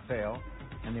a cocktail,"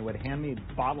 and they would hand me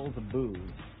bottles of booze.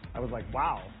 I was like,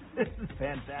 wow, this is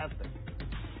fantastic.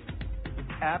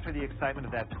 After the excitement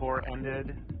of that tour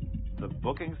ended, the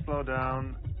bookings slowed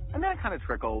down, and then it kind of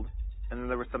trickled, and then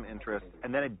there was some interest,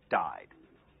 and then it died.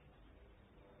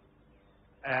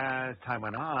 As time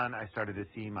went on, I started to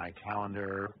see my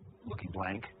calendar looking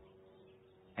blank,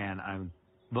 and I'm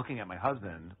looking at my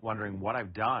husband, wondering what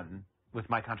I've done with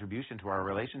my contribution to our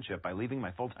relationship by leaving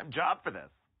my full-time job for this.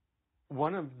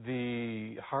 One of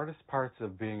the hardest parts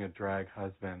of being a drag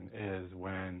husband is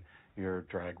when your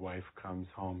drag wife comes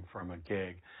home from a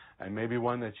gig, and maybe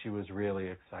one that she was really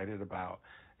excited about,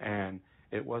 and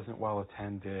it wasn't well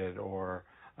attended, or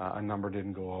a number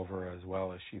didn't go over as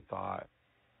well as she thought.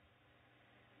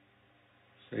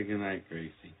 Say goodnight,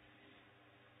 Gracie.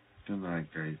 Good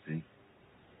night, Gracie.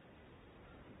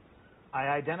 I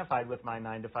identified with my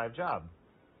 9-to-5 job.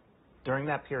 During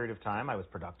that period of time, I was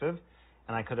productive,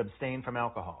 and I could abstain from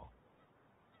alcohol.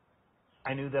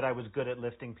 I knew that I was good at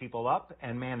lifting people up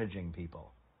and managing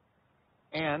people.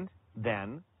 And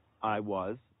then I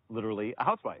was literally a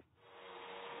housewife.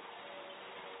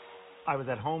 I was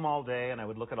at home all day, and I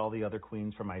would look at all the other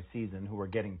queens from my season who were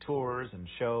getting tours and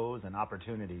shows and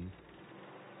opportunities.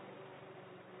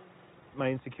 My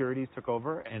insecurities took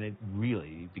over, and it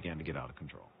really began to get out of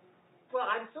control. Well,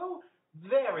 I'm so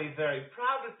very, very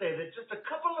proud to say that just a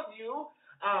couple of you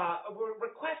were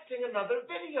requesting another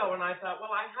video, and I thought,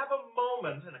 well, I have a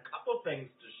moment and a couple things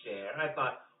to share. And I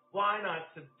thought, why not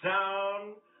sit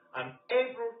down on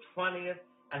April 20th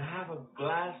and have a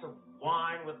glass of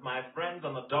wine with my friends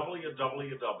on the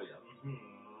WWW.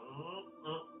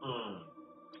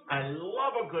 I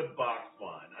love a good box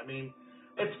wine. I mean,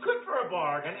 it's good for a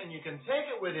bargain, and you can take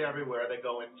it with you everywhere. They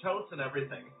go in totes and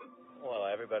everything. Well,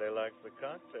 everybody likes the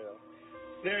cocktail.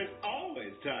 There's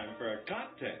always time for a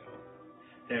cocktail.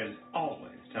 There's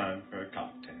always time for a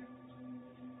cocktail.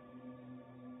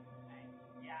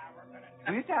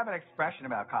 We used to have an expression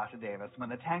about Kasha Davis when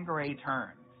the Tanqueray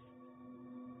turns.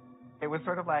 It was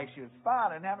sort of like she was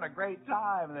fun and having a great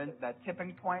time, and then that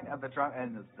tipping point of the drunk,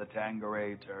 and the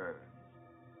Tanqueray turns.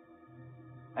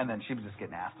 And then she would just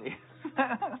get nasty.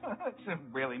 She's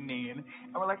really mean.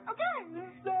 And we're like, okay,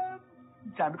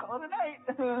 it's time to call it a night.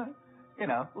 You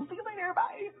know, we'll see you later,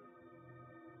 bye.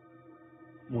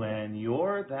 When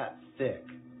you're that thick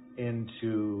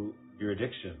into your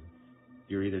addiction,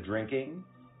 you're either drinking,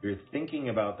 you're thinking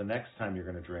about the next time you're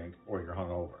going to drink, or you're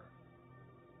hungover.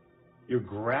 You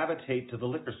gravitate to the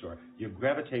liquor store. You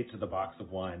gravitate to the box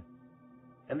of wine.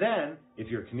 And then, if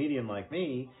you're a comedian like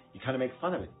me, you kind of make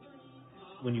fun of it.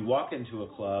 When you walk into a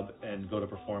club and go to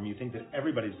perform, you think that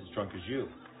everybody's as drunk as you.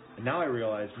 And now I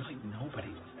realize really nobody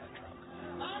was that drunk.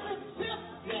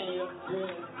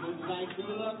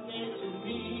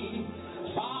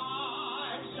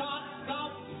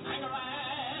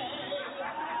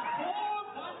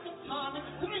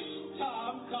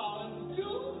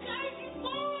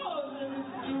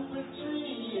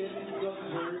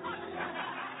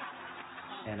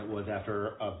 And it was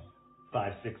after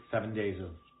 5, 6, 7 days of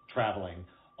traveling,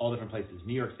 all different places,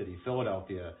 New York City,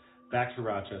 Philadelphia, back to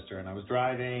Rochester, and I was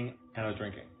driving and I was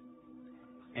drinking.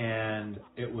 And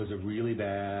it was a really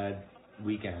bad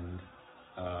weekend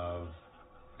of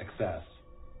excess.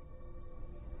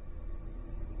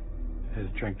 His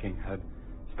drinking had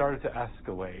started to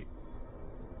escalate.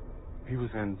 He was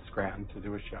in Scranton to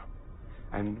do a show,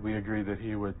 and we agreed that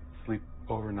he would sleep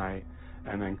overnight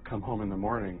and then come home in the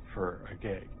morning for a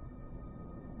gig.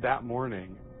 That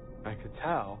morning, I could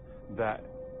tell that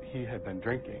he had been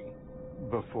drinking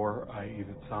before I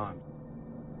even saw him.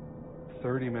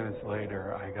 30 minutes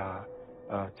later, I got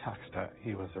a text that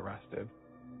he was arrested.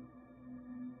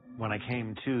 When I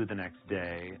came to the next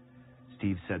day,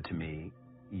 Steve said to me,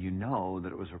 you know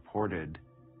that it was reported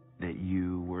that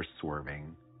you were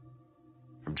swerving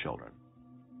from children.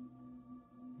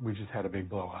 We just had a big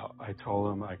blowout. I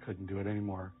told him I couldn't do it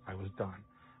anymore. I was done.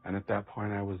 And at that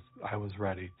point, I was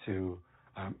ready to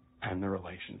end the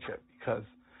relationship because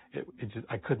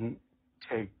I couldn't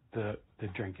take the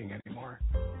drinking anymore.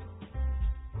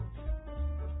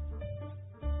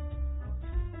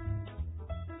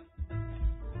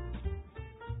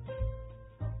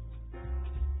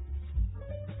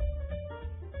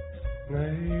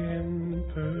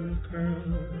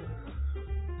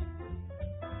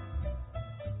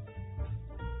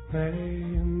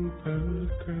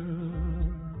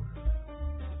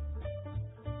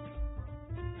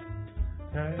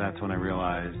 That's when I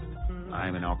realized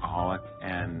I'm an alcoholic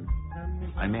and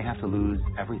I may have to lose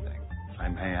everything. I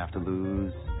may have to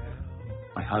lose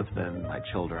my husband, my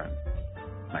children,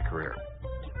 my career.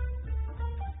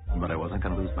 But I wasn't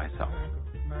going to lose myself.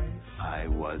 I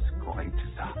was going to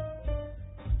stop.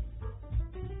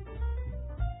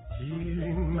 Here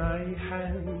in my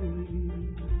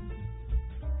hand.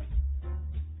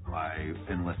 I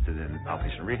enlisted in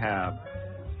outpatient rehab,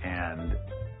 and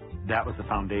that was the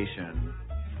foundation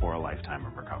for a lifetime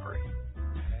of recovery.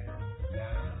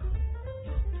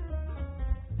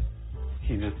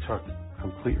 He just took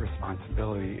complete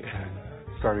responsibility and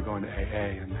started going to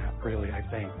AA, and that really, I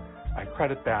think, I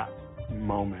credit that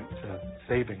moment to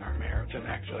saving our marriage, and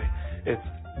actually it's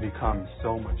become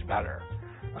so much better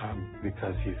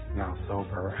because he's now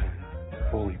sober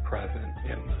and fully present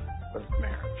in the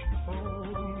marriage.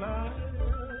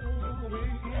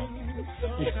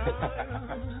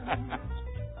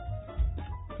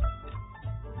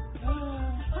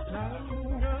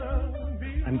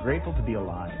 I'm grateful to be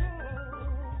alive,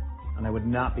 and I would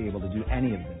not be able to do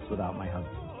any of this without my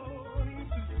husband.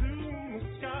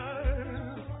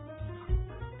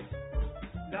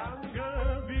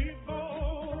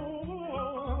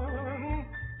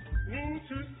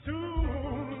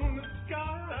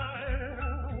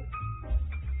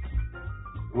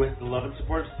 With the love and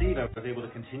support of Steve, I was able to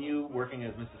continue working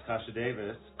as Mrs. Kasha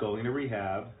Davis, going to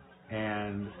rehab,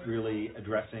 and really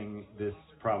addressing this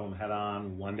problem head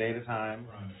on, one day at a time.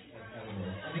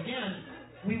 And again,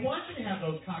 we want you to have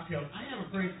those cocktails. I have a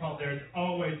phrase called "There's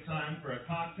always time for a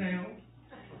cocktail."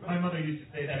 My mother used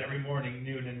to say that every morning,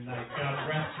 noon, and night. God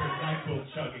rest her NyQuil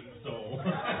chugging soul.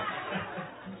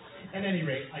 At any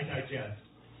rate, I digest.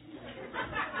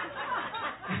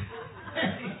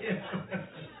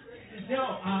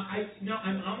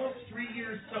 I'm almost 3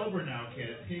 years sober now,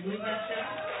 kids. Can you believe that shit? Yeah,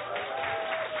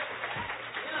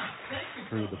 thank you.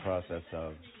 Through the process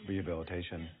of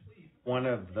rehabilitation, one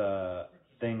of the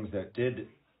things that did,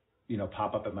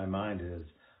 pop up in my mind is,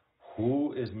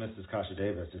 who is Mrs. Kasha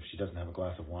Davis if she doesn't have a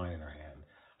glass of wine in her hand?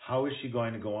 How is she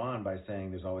going to go on by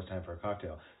saying there's always time for a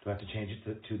cocktail? Do I have to change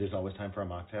it to there's always time for a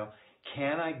mocktail?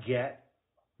 Can I get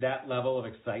that level of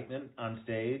excitement on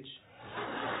stage?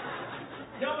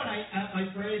 No, but my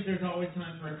phrase, "There's always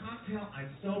time for a cocktail," I'm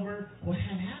sober. What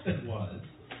had happened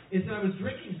is that I was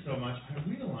drinking so much, I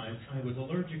realized I was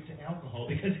allergic to alcohol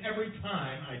because every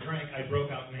time I drank, I broke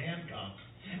out in handcuffs.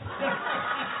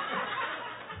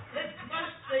 It's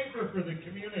much safer for the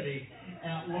community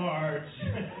at large,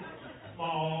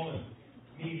 small and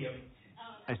medium.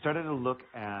 I started to look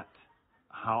at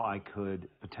how I could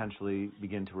potentially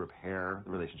begin to repair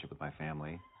the relationship with my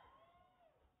family.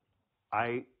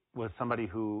 I was somebody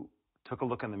who took a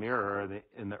look in the mirror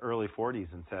in the early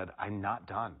 40s and said, I'm not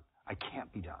done. I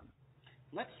can't be done.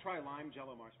 Let's try lime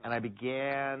jello marshmallow. And I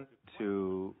began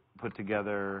to put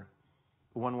together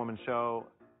a one-woman show.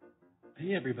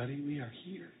 Hey, everybody, we are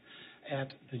here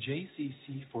at the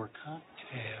JCC for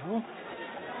cocktail.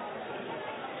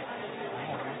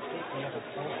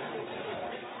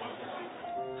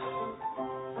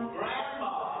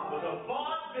 Grandma was a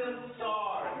vaudeville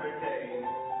star in her day.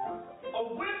 A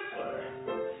whistler.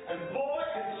 And boy,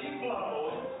 did she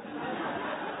blow.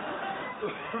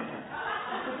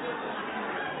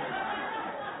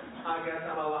 I guess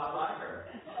I'm a lot like her.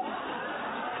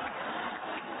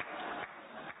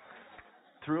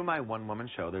 Through my one-woman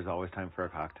show, There's Always Time for a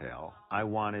Cocktail, I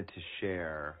wanted to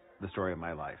share the story of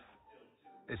my life.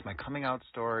 It's my coming out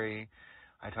story.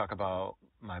 I talk about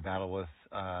my battle with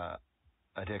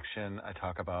addiction. I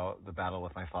talk about the battle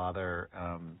with my father.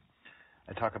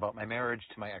 I talk about my marriage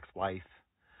to my ex-wife.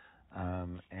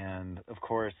 And, of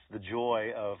course, the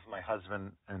joy of my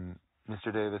husband and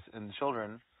Mr. Davis and the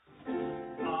children.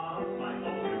 My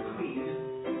older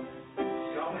queen.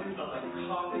 Going for the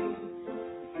coffee,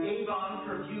 Avon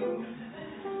perfume,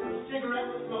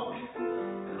 cigarette smoke,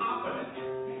 confidence.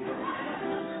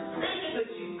 Maybe that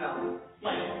she smelled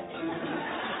like.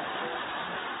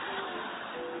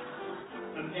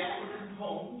 When Dad would come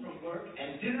home from work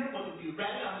and dinner wouldn't be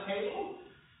ready on the table,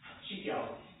 she'd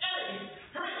yell, "Ellie,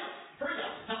 hurry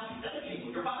up, help me set the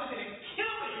table. Your father's going to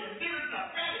kill me if dinner's not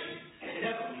ready." And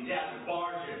inevitably, Dad would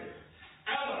barge in.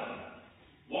 "Ellen,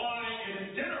 why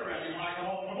isn't dinner ready when I come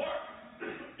home from work?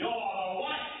 You're the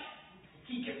wife."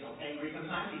 He gets so angry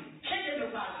sometimes he'd kick in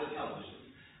the side of the television.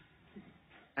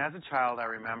 As a child, I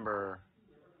remember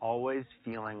always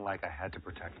feeling like I had to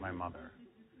protect my mother.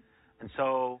 And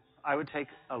so I would take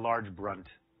a large brunt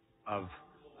of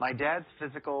my dad's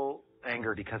physical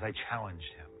anger because I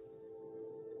challenged him.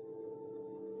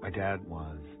 My dad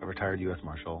was a retired U.S.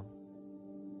 Marshal,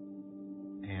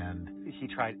 and he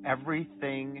tried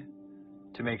everything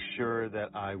to make sure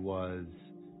that I was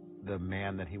the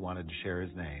man that he wanted to share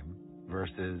his name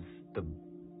versus the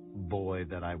boy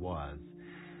that I was,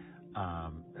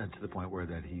 and to the point where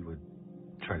that he would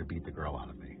try to beat the girl out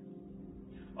of me.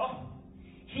 Oh,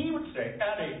 he would say,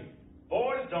 "Eddie,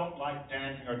 boys don't like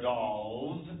dancing or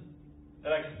dolls. They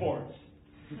like sports."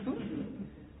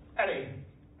 "Eddie,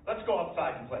 let's go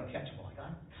outside and play catch-ball."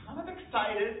 I'm kind of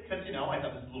excited because, I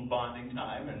have this little bonding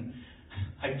time, and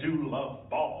I do love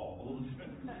balls.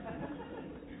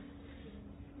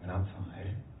 And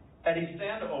outside, "Eddie,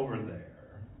 stand over there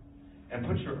and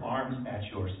put your arms at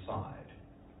your side.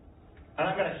 And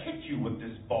I'm going to hit you with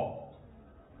this ball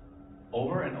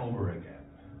over and over again,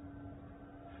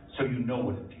 so you know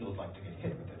what it feels like to get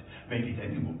hit with it. Maybe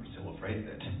then you won't be so afraid of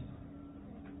it."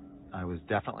 I was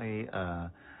definitely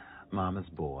Mama's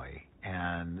boy.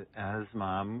 And as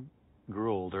Mom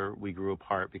grew older, we grew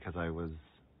apart because I was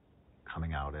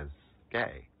coming out as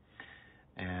gay.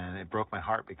 And it broke my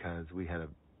heart because we had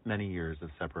many years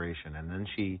of separation. And then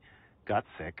she got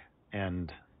sick,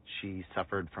 and she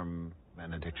suffered from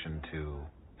an addiction to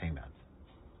pain meds.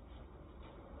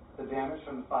 The damage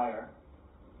from the fire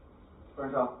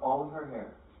burned off all of her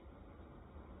hair.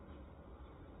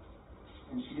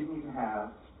 And she didn't even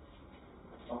have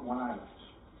but one eyelash.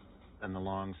 and the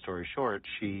long story short,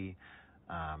 she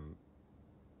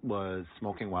was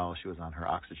smoking while she was on her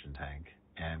oxygen tank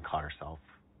and caught herself,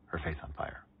 her face on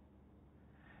fire.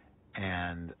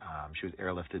 And she was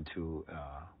airlifted to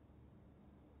a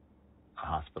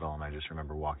hospital, and I just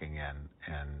remember walking in,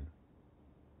 and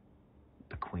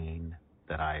the Queen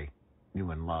that I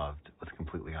knew and loved was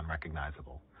completely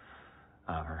unrecognizable.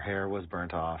 Her hair was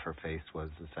burnt off, her face was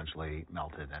essentially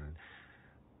melted, and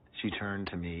she turned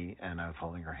to me, and I was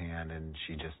holding her hand, and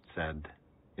she just said,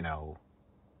 you know,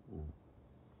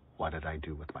 what did I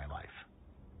do with my life?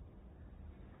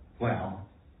 Well,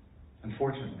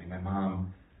 unfortunately, my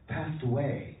mom passed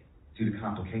away due to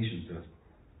complications of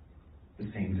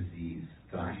the same disease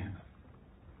that I have,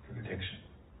 from addiction.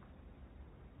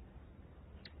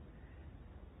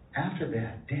 After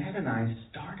that, Dad and I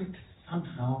started to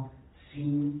somehow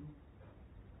seem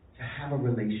to have a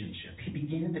relationship. He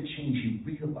began to change. He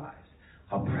realized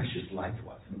how precious life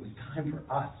was, and it was time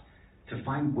for us to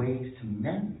find ways to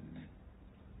mend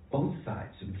both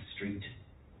sides of the street.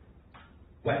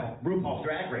 Well, RuPaul's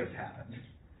Drag Race happened.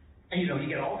 And you know, you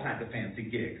get all kinds of fancy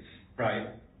gigs, right?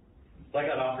 So I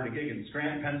got offered a gig in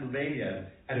Scranton, Pennsylvania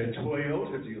at a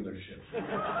Toyota dealership.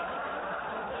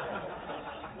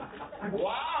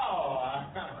 Wow!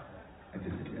 I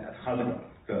visited Dad. How's it going?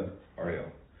 Good. How are you?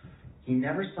 He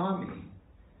never saw me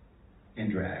in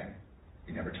drag.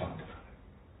 He never talked about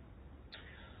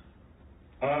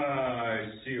it. I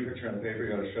see your picture on the paper.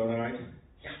 You got a show tonight?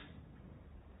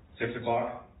 Yeah. 6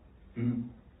 o'clock? Mm-hmm.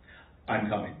 I'm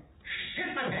coming.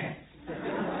 Shit my pants!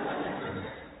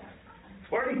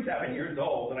 47 years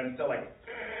old, and I'm still like,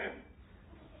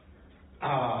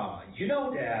 you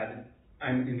know, Dad,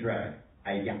 I'm in drag.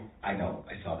 Yeah, I know.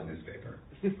 I saw the newspaper.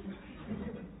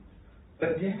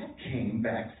 But Dad came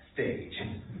backstage,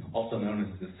 also known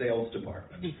as the sales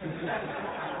department. He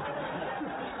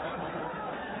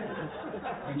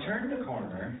turned the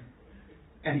corner,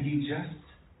 and he just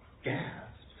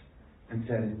gasped and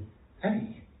said,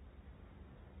 "Hey,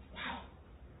 wow,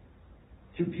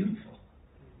 you're beautiful."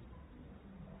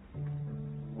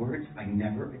 Words I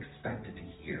never expected to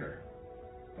hear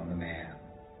from a man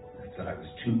that said I was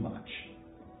too much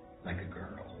like a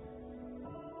girl.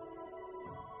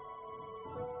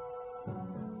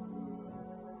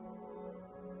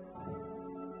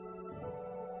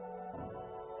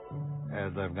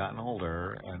 As I've gotten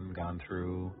older and gone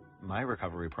through my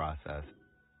recovery process,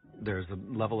 there's a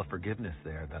level of forgiveness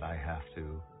there that I have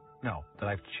to, no, that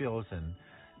I've chosen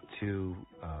to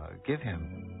give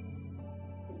him.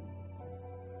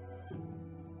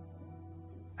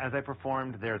 As I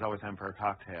performed There's Always Time for a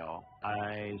Cocktail,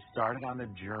 I started on the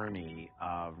journey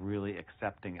of really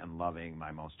accepting and loving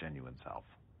my most genuine self.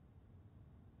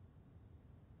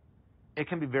 It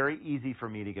can be very easy for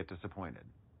me to get disappointed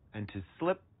and to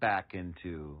slip back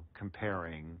into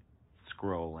comparing,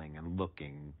 scrolling, and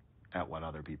looking at what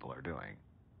other people are doing.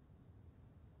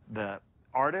 The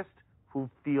artist who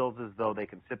feels as though they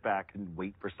can sit back and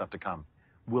wait for stuff to come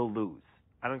will lose.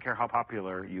 I don't care how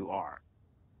popular you are.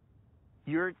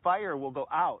 Your fire will go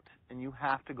out, and you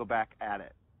have to go back at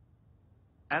it.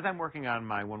 As I'm working on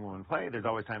my one-woman play, There's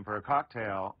Always Time for a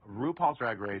Cocktail, RuPaul's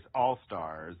Drag Race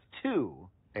All-Stars 2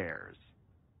 airs.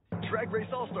 Drag Race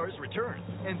All-Stars returns,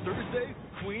 and Thursday,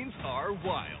 Queens are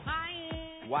wild.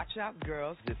 Hi. Watch out,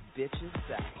 girls. This bitch is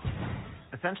back.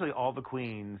 Essentially, all the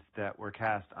queens that were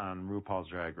cast on RuPaul's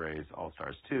Drag Race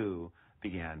All-Stars 2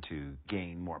 began to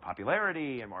gain more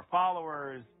popularity and more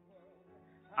followers.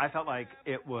 I felt like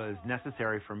it was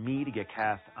necessary for me to get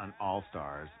cast on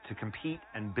All-Stars to compete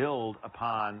and build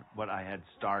upon what I had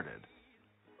started.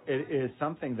 It is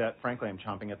something that, frankly, I'm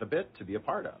chomping at the bit to be a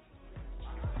part of.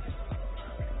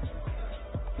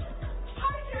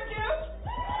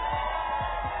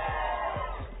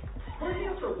 We're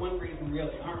here for one reason,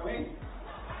 really, aren't we?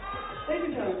 Ladies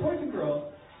and gentlemen, boys and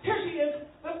girls, here she is,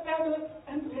 the fabulous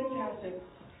and fantastic,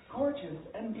 gorgeous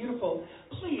and beautiful.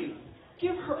 Please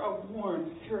give her a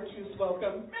warm Syracuse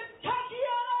welcome, Miss Tatiana!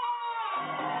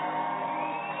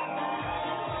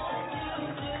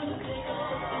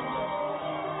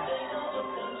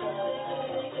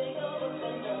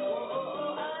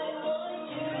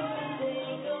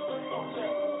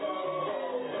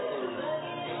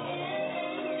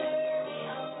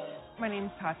 My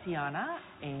name's Tatiana,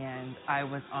 and I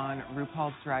was on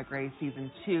RuPaul's Drag Race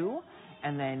Season 2,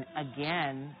 and then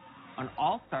again on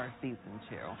All-Star Season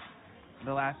 2.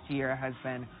 The last year has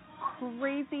been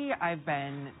crazy. I've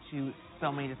been to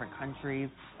so many different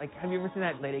countries. Like, have you ever seen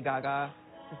that Lady Gaga?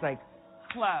 It's like,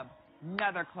 club,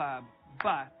 another club,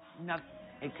 bus,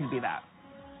 it could be that.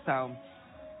 So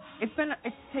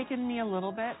it's taken me a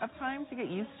little bit of time to get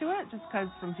used to it, just because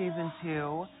from Season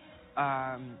 2,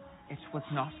 it was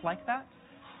not like that,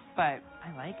 but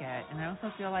I like it, and I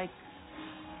also feel like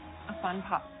a fun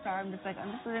pop star. I'm just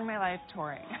living my life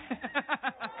touring.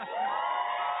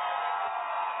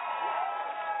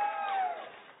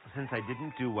 Since I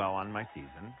didn't do well on my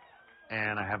season,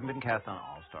 and I haven't been cast on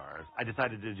All Stars, I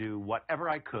decided to do whatever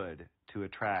I could to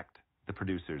attract the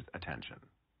producer's attention.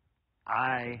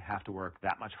 I have to work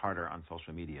that much harder on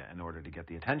social media in order to get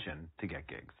the attention to get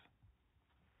gigs.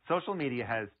 Social media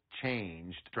has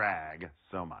changed drag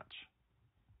so much.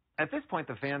 At this point,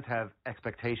 the fans have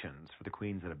expectations for the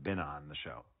queens that have been on the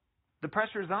show. The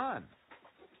pressure's on.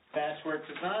 Patchwork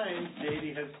Designs,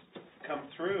 Davey has come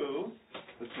through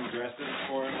with some dresses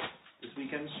for this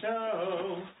weekend's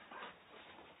show.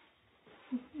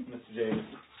 Mr. J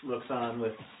looks on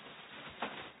with...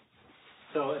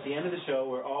 So at the end of the show,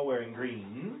 we're all wearing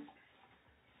green.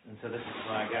 And so this is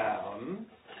my gown.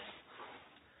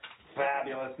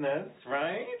 Fabulousness,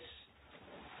 right?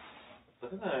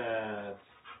 Look at that.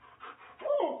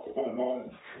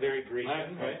 Very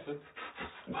Grecian, right?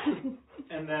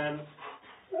 And then...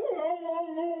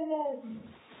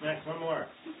 Next, one more.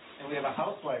 And we have a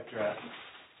housewife dress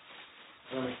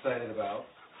that I'm excited about.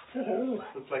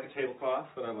 Looks like a tablecloth,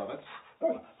 but I love it.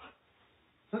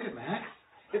 Look at Max.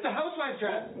 It's a housewife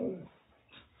dress.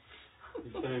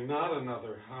 He's saying not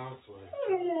another housewife.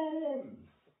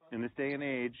 In this day and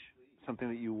age, something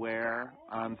that you wear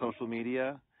on social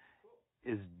media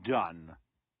is done.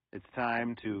 It's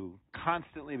time to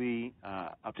constantly be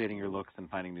updating your looks and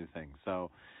finding new things.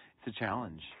 So it's a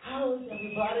challenge. How's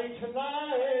everybody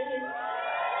tonight?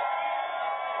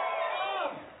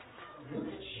 Look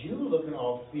at you looking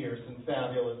all fierce and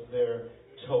fabulous there,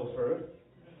 Topher.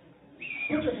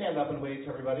 Put your hand up and wave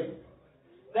to everybody.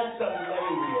 That's a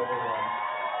lady, everyone.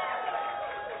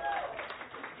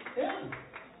 Yeah.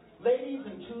 Ladies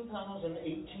in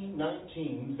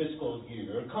 2018-19 fiscal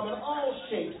year come in all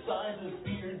shapes, sizes,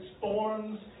 beards,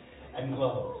 forms, and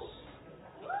clothes.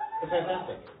 You're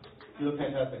fantastic. You look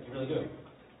fantastic. You really do.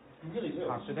 You really do.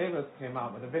 Tasha Davis came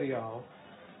out with a video,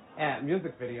 and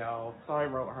music video, so I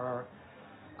wrote her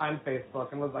on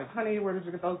Facebook and was like, honey, where did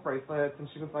you get those bracelets? And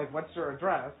she was like, what's your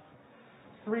address?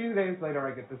 3 days later,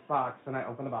 I get this box, and I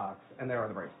open the box, and there are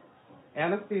the bracelets.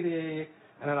 And a CD,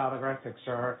 and an autographed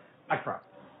picture. I cried.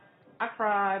 I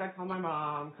called my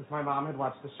mom, because my mom had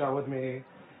watched the show with me,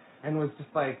 and was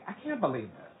just like, I can't believe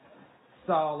this.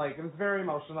 So, like, it was very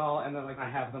emotional, and then, like, I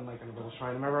have them, like, in a little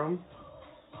shrine in my room.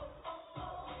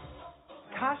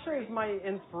 Tasha is my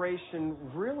inspiration,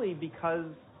 really, because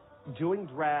doing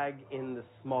drag in the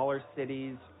smaller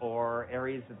cities or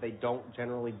areas that they don't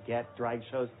generally get drag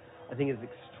shows, I think is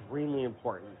extremely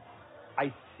important.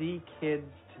 I see kids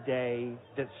today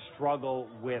that struggle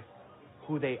with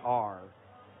who they are.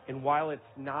 And while it's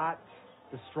not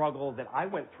the struggle that I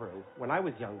went through when I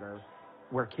was younger,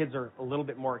 where kids are a little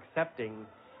bit more accepting,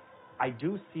 I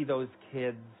do see those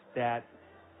kids that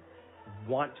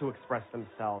want to express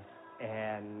themselves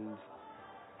and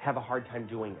have a hard time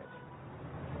doing it.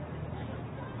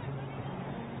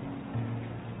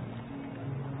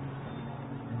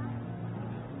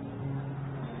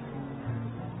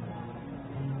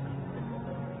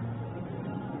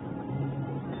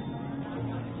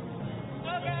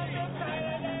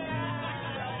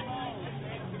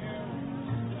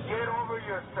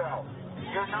 Yourself.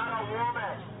 You're not a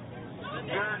woman.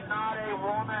 You're not a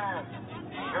woman.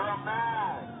 You're a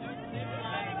man.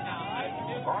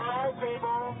 All right,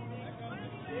 people.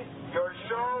 Your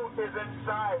show is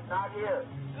inside, not here.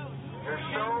 Your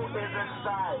show is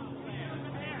inside.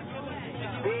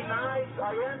 Be nice. I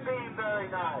am being very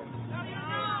nice.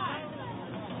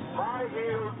 High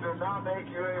heels do not make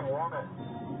you a woman.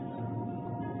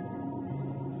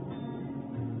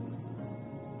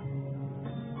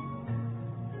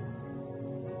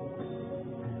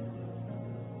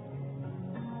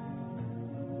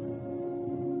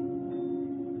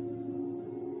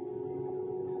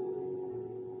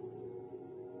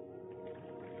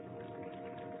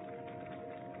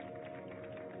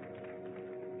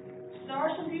 There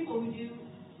are some people who do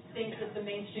think that the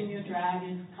mainstream new drag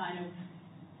is kind of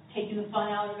taking the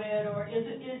fun out of it, or has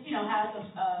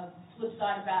a flip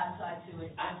side, a bad side to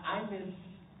it. I miss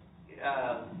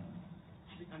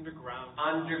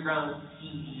underground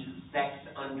CD, sex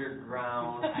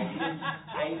underground.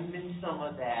 I miss some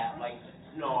of that, like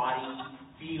naughty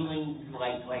feelings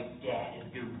like that.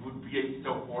 It would be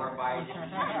so horrified to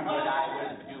see what I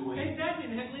was doing. Exactly,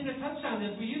 and Helena touched on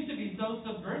this. We used to be so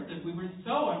subversive. We were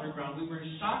so underground. We were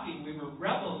shocking. We were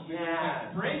rebels. We were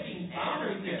like breaking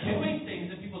boundaries and doing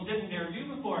things that people didn't dare do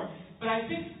before. But I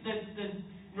think that the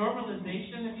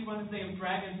normalization, if you want to say, of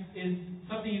drag is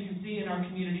something you can see in our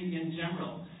community in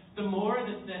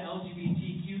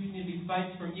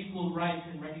fights for equal rights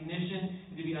and recognition,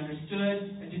 and to be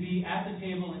understood, and to be at the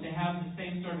table and to have the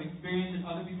same sort of experience that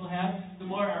other people have, the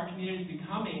more our community is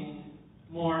becoming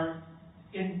more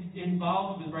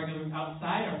involved with regulars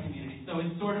outside our community. So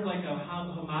it's sort of like a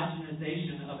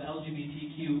homogenization of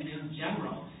LGBTQ in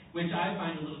general, which I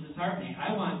find a little disheartening.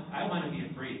 I want to be a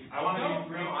freak. I want to be a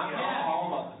freak. All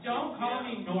of us. Don't call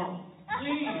me normal.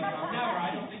 Please, never.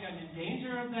 I don't think I'm in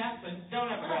danger of that, but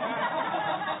don't ever.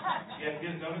 Yeah,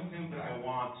 because don't assume that I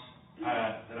want you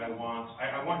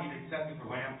to accept me for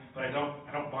who I am, but I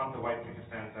don't want the white picket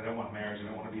fence. I don't want marriage. I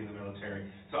don't want to be in the military.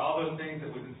 So all those things that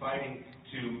we've been fighting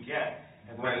to get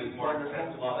have made it more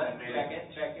accessible. Love it.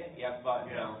 Check it. Yep,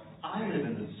 but no. I live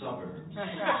in the suburbs.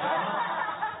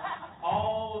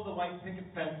 All of the white picket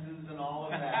fences and all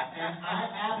of that, and I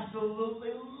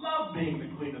absolutely love being the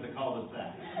queen of the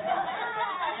cul-de-sac.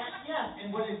 Yes,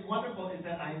 and what is wonderful is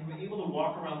that I'm able to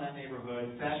walk around that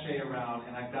neighborhood, sashay around,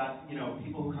 and I've got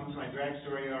people who come to my drag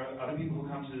story or other people who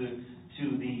come to the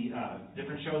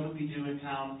different shows that we do in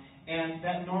town, and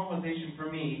that normalization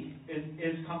for me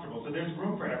is comfortable. So there's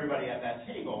room for everybody at that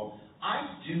table. I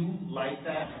do like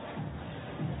that.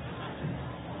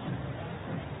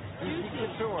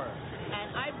 Tour.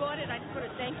 And I bought it. I just want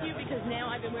to thank you because now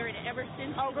I've been wearing it ever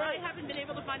since. Oh, great. I haven't been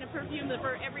able to find a perfume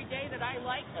for every day that I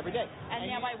like. Every day.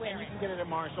 And now I wear it. You can get it at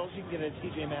Marshall's. You can get it at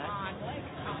TJ Maxx.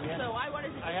 So I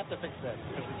wanted to. I have to fix this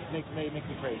because it makes me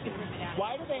crazy.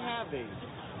 Why do they have these?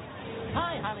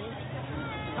 Hi, honey.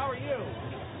 How are you?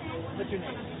 What's your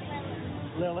name?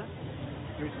 Lilith.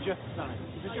 You're just stunning.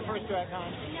 Is this your first drag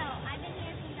con? No, I've been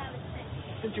here since I was 6.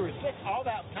 Since you were 6? All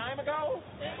that time ago?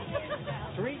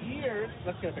 3 years.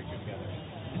 Let's get a picture together.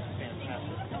 This is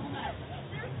fantastic.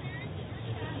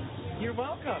 You're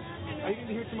welcome. Are you going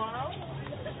to be here tomorrow?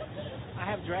 I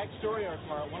have drag story hour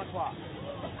tomorrow at 1 o'clock.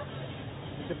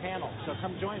 It's a panel, so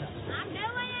come join us. I'm doing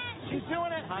it. She's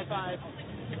doing it. High five.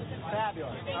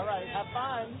 Fabulous. All right, have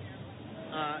fun.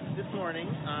 This morning,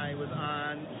 I was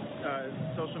on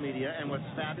social media, and what's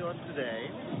fabulous today,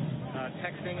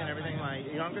 texting and everything, my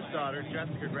youngest daughter,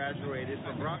 Jessica, graduated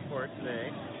from Rockport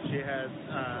today. She's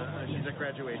at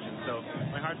graduation, so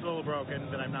my heart's a little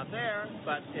broken that I'm not there,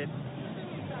 but it's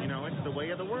the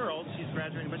way of the world. She's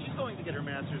graduating, but she's going to get her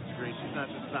master's degree. She's not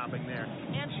just stopping there.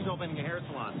 And she's opening a hair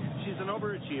salon. She's an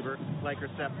overachiever like her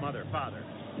stepfather,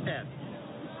 Ed.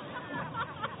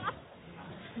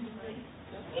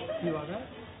 You love that?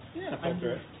 Yeah,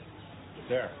 filter it.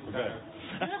 There, good.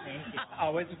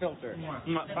 Always a filter.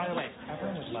 By the way,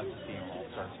 everyone would love to see him all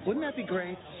sorts. Wouldn't that be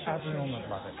great? Everyone would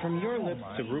love it. From your lips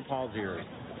to RuPaul's ears.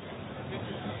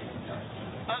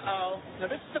 Uh-oh. Now,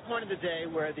 this is the point of the day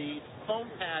where the foam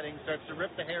padding starts to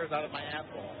rip the hairs out of my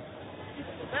asshole.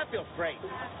 That feels great.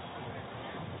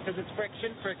 Because it's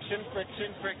friction.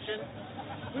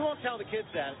 We won't tell the kids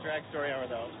that at Drag Story Hour,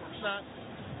 though.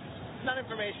 It's not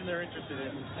information they're interested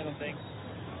in, I don't think.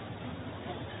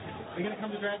 Are you going to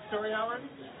come to Drag Story Hour?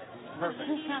 Perfect.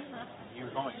 You're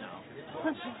going now.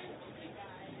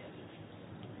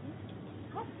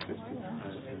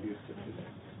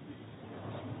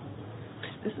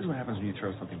 This is what happens when you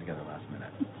throw something together last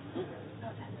minute.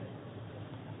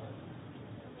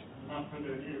 Without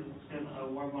further ado, let's give a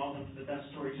warm welcome to the best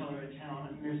storyteller in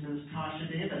town, Mrs. Tasha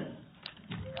Davis.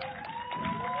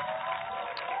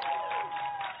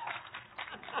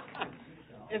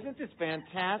 Isn't this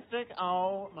fantastic?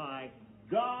 Oh my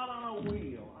God on a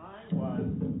wheel. I was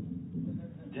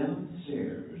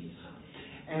downstairs,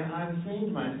 and I was saying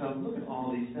to myself, look at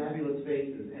all these fabulous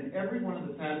faces, and every one of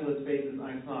the fabulous faces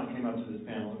I saw came up to this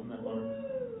panel. Isn't that wonderful?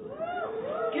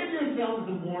 Give yourselves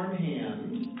a warm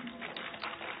hand.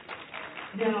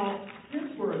 Now,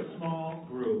 since we're a small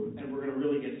group and we're going to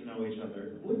really get to know each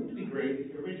other, wouldn't it be great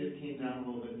if everybody just came down a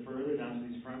little bit further, down to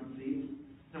these front seats?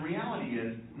 The reality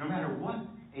is, no matter what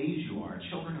age you are,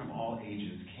 children of all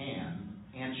ages can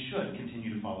and should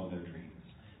continue to follow their dreams,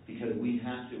 because we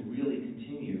have to really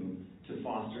continue to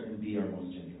foster and be our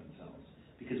most genuine selves.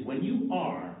 Because when you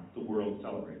are, the world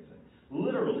celebrates it.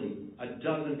 Literally, a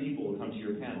dozen people will come to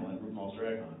your panel at RuPaul's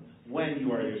Drag Con when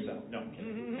you are yourself. No, I'm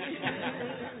kidding.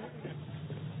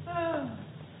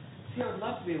 See, I would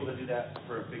love to be able to do that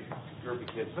for a big group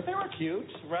of kids, but they were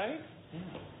cute, right?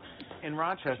 In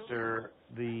Rochester,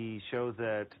 the show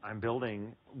that I'm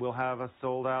building will have a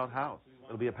sold-out house.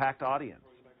 It'll be a packed audience.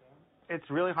 It's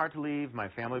really hard to leave my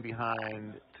family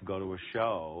behind to go to a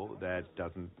show that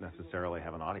doesn't necessarily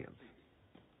have an audience.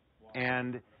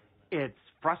 And it's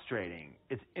frustrating.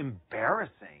 It's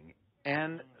embarrassing.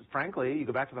 And frankly, you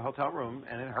go back to the hotel room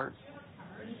and it hurts.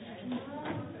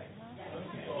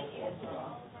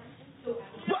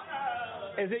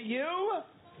 Is it you?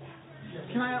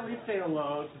 Can I at least say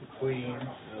hello to the Queen?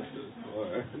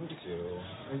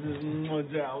 This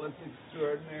is Dallas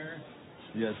extraordinaire.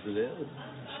 Yes, it is.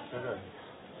 Okay.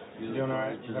 You doing all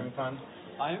right? You having fun?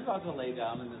 I am about to lay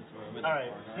down in this room. All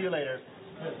right. See you later.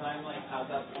 Because I'm like at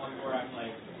that point where I'm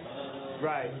like.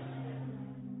 Right.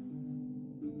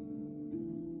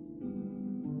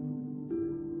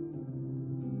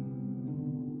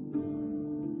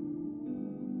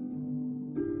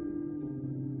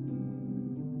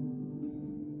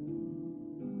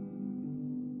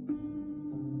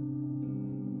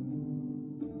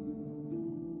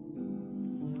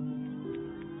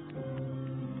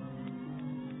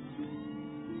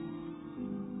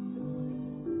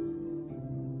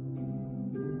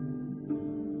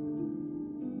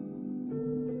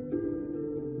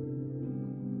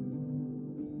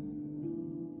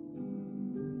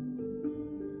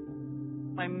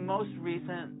 My most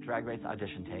recent Drag Race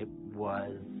audition tape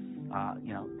was,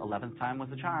 11th time was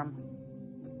the charm.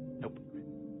 Nope.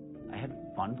 I had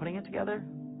fun putting it together,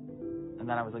 and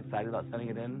then I was excited about sending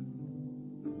it in,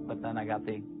 but then I got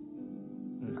the,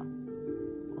 no.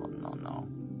 Oh, no.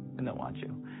 I don't want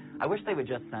you. I wish they would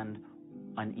just send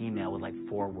an email with like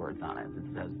 4 words on it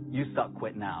that says, you suck,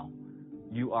 quit now.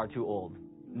 You are too old.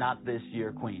 Not this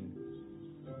year, Queen.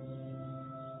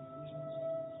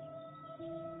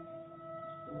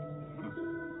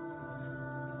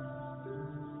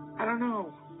 I don't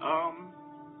know.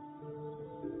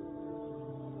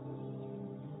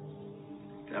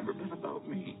 It's never been about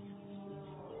me.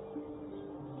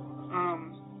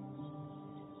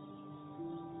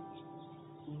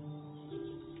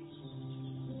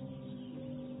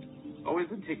 Always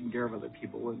been taking care of other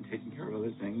people and taking care of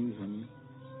other things and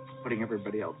putting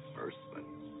everybody else first, but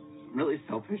I'm really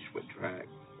selfish with drag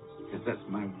because that's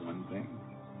my one thing.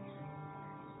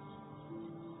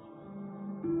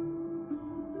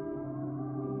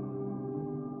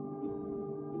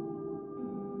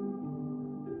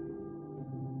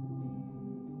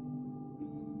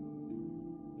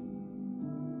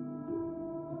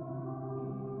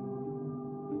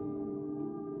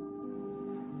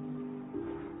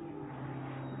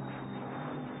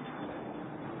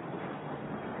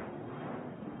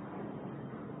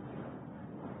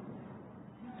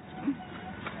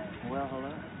 Well,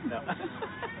 hello. No.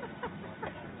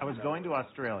 I was going to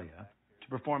Australia to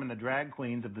perform in the Drag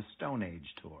Queens of the Stone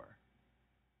Age tour.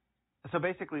 So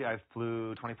basically, I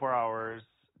flew 24 hours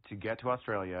to get to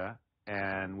Australia,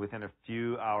 and within a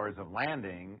few hours of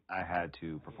landing, I had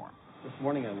to perform. This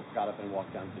morning, I got up and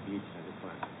walked down to the beach,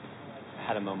 and I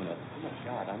had a moment of, oh my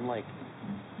God, I'm like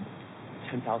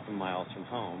 10,000 miles from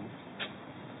home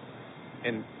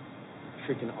in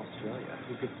freaking Australia.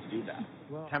 Who gets to do that?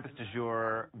 Tempest du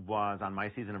Jour was on my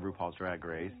season of RuPaul's Drag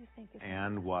Race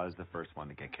and was the first one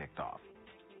to get kicked off.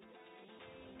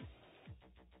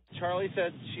 Charlie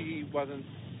said she wasn't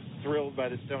thrilled by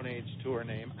the Stone Age tour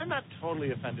name. I'm not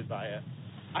totally offended by it.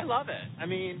 I love it. I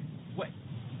mean, What?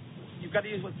 You've got to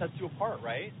use what sets you apart,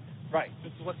 right? right.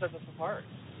 This is what sets us apart.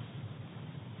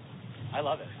 I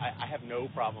love it. I have no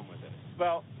problem with it.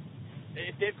 Well,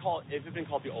 If it had been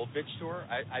called the Old Bitch Tour,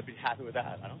 I'd be happy with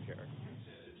that. I don't care.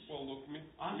 Well, look,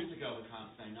 I'm just a girl that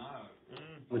can't say no.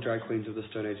 The Drag Queens of the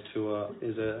Stone Age tour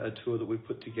is a tour that we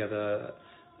put together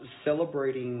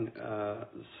celebrating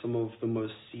some of the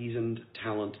most seasoned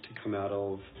talent to come out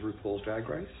of RuPaul's Drag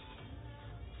Race.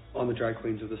 On the Drag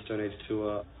Queens of the Stone Age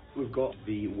tour, we've got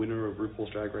the winner of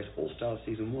RuPaul's Drag Race All-Star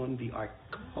Season 1, the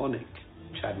iconic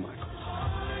Chad Michaels.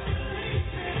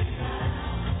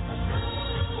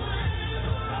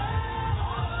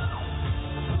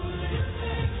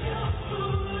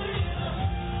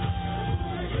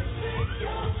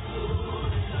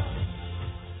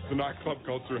 The nightclub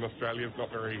culture in Australia is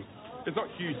it's not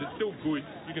huge. It's still good.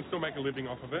 You can still make a living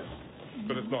off of it,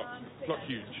 but it's not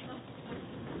huge.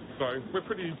 So we're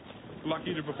pretty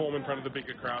lucky to perform in front of the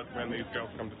bigger crowds when these girls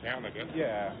come to town, I guess.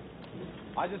 Yeah.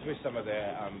 I just wish some of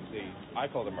their, I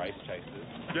call them race chasers.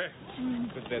 Yeah.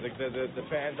 Because they're the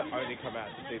fans that only come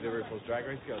out to see the RuPaul's Drag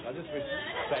Race girls. I just wish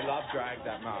they love drag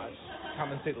that much.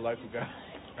 Come and see the local girls.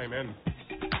 Amen.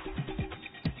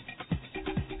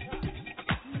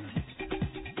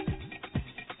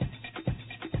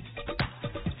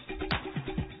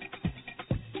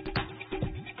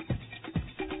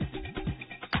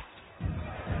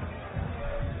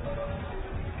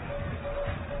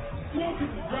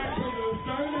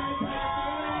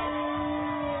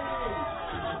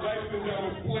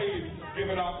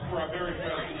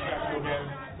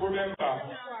 Remember,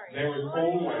 there is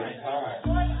always time.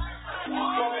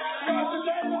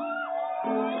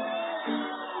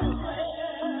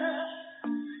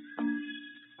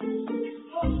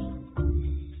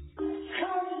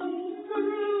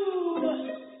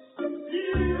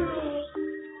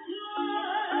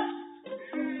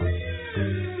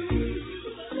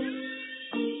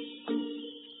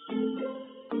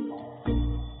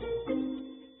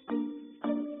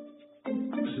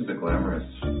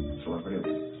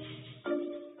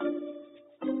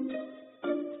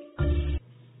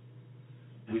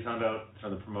 we found out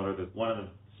from the promoter that one of the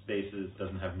spaces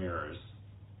doesn't have mirrors.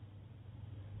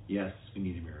 Yes, we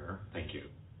need a mirror. Thank you.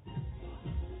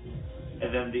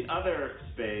 And then the other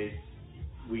space,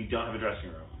 we don't have a dressing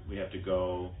room. We have to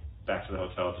go back to the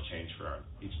hotel to change for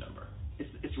each number.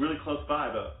 It's really close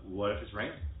by, but what if it's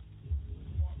raining?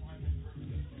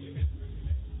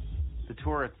 The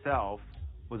tour itself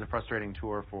was a frustrating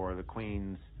tour for the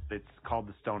Queens. It's called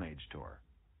the Stone Age Tour.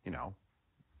 You know,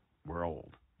 we're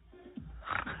old.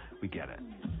 We get it.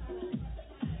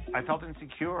 I felt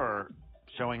insecure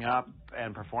showing up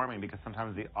and performing because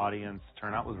sometimes the audience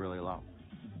turnout was really low.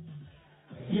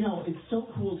 You know, it's so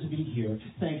cool to be here.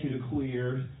 Thank you to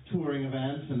Queer Touring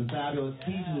Events and the fabulous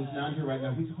Steve, who's not here right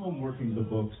now. He's home working the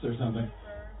books or something.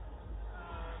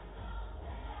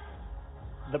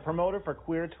 The promoter for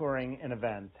Queer Touring and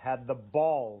Events had the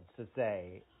balls to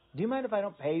say, do you mind if I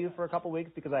don't pay you for a couple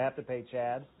weeks because I have to pay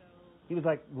Chad? He was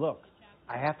like, look,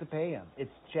 I have to pay him.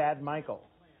 It's Chad Michael.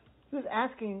 He was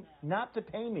asking not to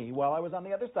pay me while I was on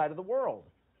the other side of the world.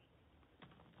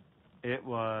 It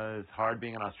was hard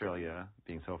being in Australia,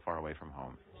 being so far away from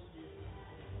home.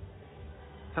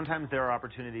 Sometimes there are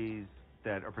opportunities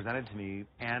that are presented to me,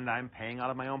 and I'm paying out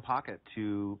of my own pocket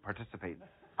to participate.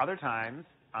 Other times,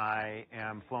 I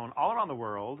am flown all around the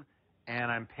world,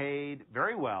 and I'm paid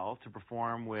very well to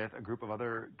perform with a group of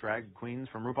other drag queens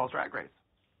from RuPaul's Drag Race.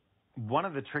 One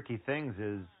of the tricky things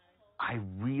is I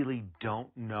really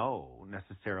don't know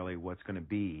necessarily what's going to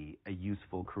be a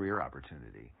useful career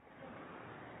opportunity.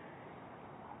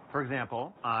 For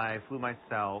example, I flew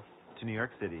myself to New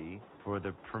York City for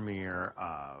the premiere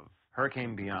of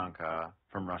Hurricane Bianca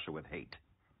from Russia with Hate.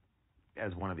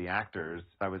 As one of the actors,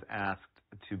 I was asked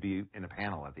to be in a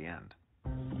panel at the end.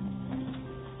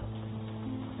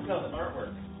 So, the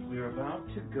artwork. We are about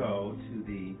to go to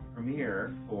the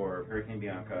premiere for Hurricane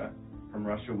Bianca from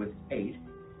Russia with Hate.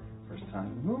 First time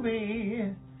in the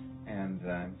movie. And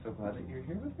I'm so glad that you're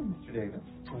here with me, Mr. Davis.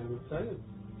 I'm excited.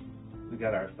 We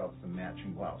got ourselves some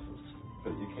matching blouses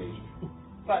for the occasion.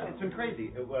 But it's been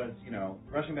crazy. It was, you know,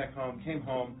 rushing back home, came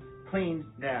home, cleaned,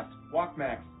 napped, walked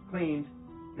Max, cleaned,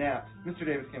 napped. Mr.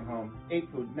 Davis came home, ate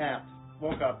food, napped,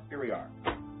 woke up, here we are.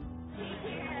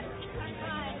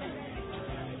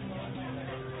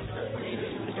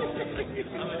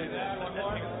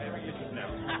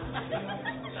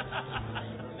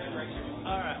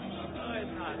 All right. Oh,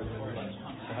 it's not.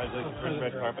 So how's the first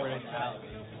red carpet?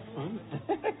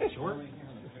 Short?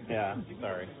 Yeah,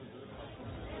 sorry.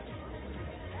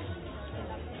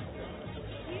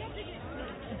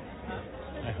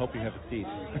 I hope you have a seat.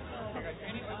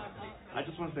 I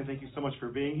just want to say thank you so much for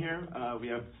being here. We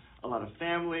have a lot of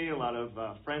family, a lot of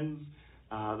friends,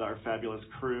 our fabulous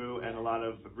crew, and a lot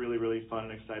of really, really fun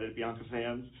and excited Bianca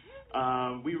fans.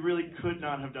 We really could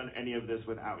not have done any of this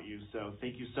without you, so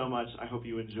thank you so much. I hope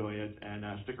you enjoy it, and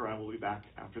stick around. We'll be back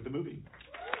after the movie.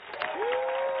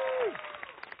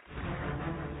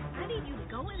 I need you to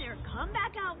go in there and come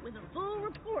back out with a full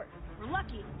report. We're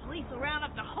lucky the police will round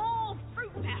up the whole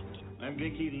fruit basket. I'm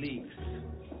Vicky Leaks.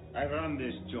 I run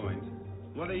this joint.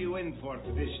 What are you in for,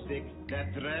 fish stick?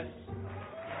 That dress?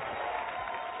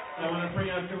 I want to bring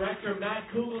out director Matt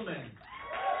Kugelman,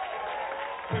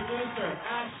 producer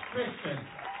Ash Christian,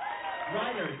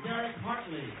 writer Derek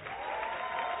Hartley,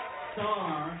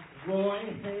 star Roy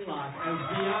Haylock as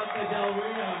Bianca Del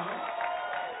Rio,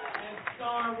 and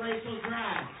star Rachel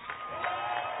Dratch.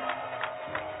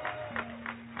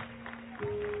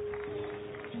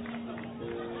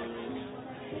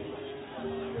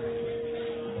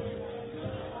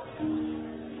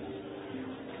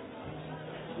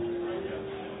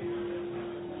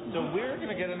 So we're going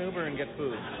to get an Uber and get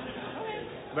food.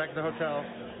 Back to the hotel.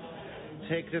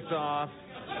 Take this off.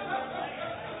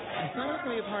 I thought I was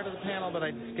going to be a part of the panel, but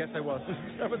I guess I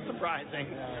wasn't. That was surprising.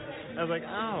 I was like,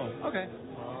 oh, okay.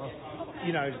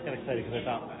 You know, I was just kind of excited because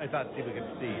I thought people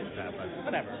could see that, but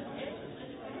whatever.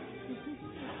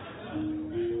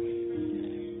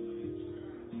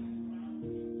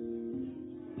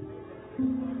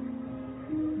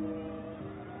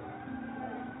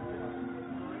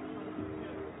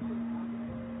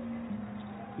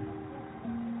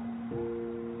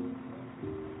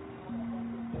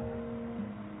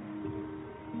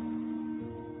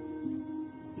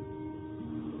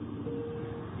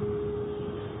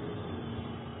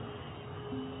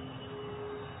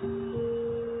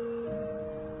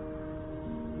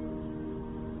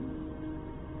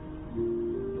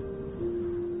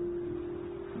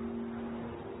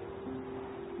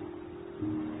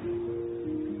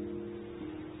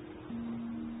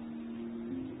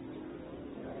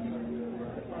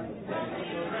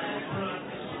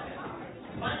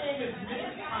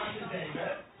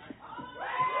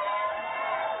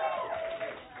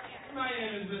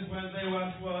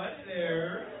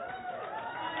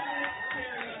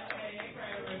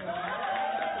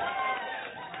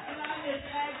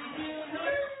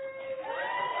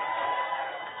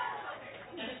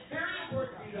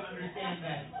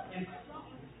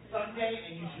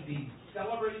 MC,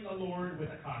 celebrating the Lord with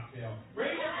a cocktail.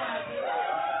 Raise your glasses.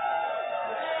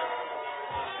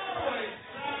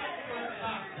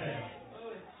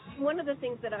 One of the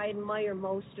things that I admire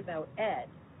most about Ed,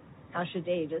 Kasha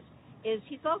Davis, is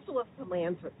he's also a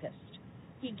philanthropist.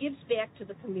 He gives back to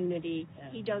the community.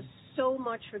 He does so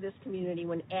much for this community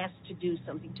when asked to do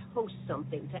something, to host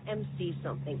something, to MC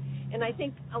something. And I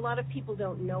think a lot of people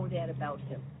don't know that about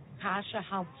him. Kasha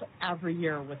helps every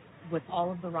year with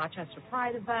all of the Rochester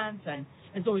Pride events and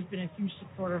has always been a huge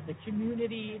supporter of the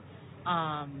community.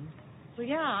 So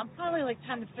yeah, I'm probably like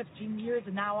 10 to 15 years,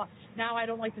 and now I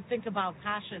don't like to think about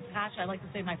Kasha as Kasha. I like to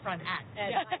say my friend Ed.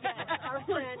 Ed, our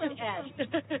friend Ed.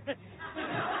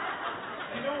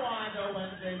 You know why, though,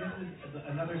 Wednesday? This is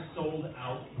another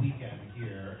sold-out weekend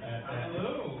here at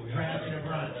Trash and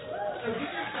Brunch. So give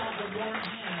yourselves a warm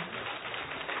hand.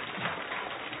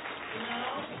 You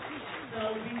know? So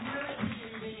we really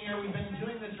appreciate you being here. We've been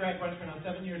doing this drag brunch for now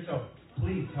 7 years, so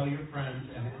please tell your friends.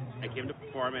 I came to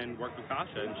perform and work with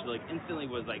Kasha, and she like instantly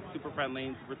was like super friendly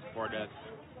and super supportive.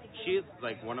 She is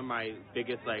like one of my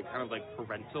biggest like kind of like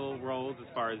parental roles as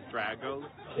far as drag goes.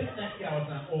 This next gal is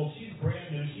not old. She's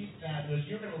brand new. She's fabulous.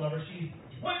 You're gonna love her. She's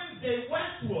Wednesday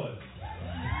Westwood.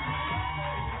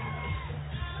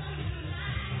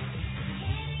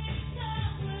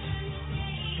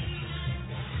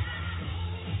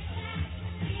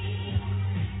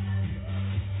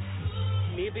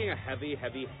 Me being a heavy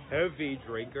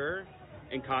drinker,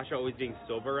 and Kasha always being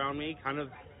sober around me, it kind of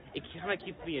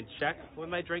keeps me in check with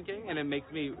my drinking, and it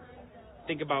makes me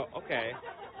think about, okay,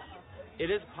 it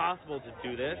is possible to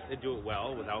do this and do it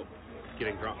well without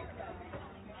getting drunk.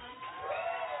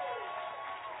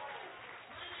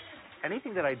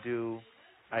 Anything that I do,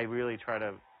 I really try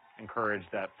to encourage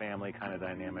that family kind of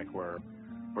dynamic where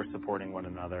we're supporting one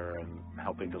another and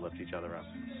helping to lift each other up.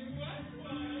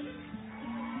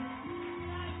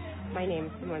 My name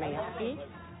is Simone Ayaki.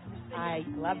 I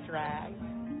love drag,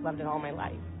 loved it all my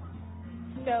life.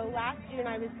 So last June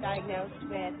I was diagnosed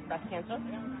with breast cancer,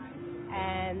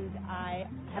 and I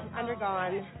have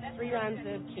undergone 3 rounds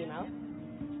of chemo.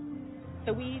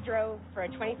 So we drove for a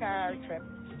 24-hour trip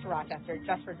to Rochester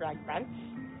just for drag brunch.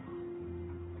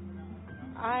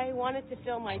 I wanted to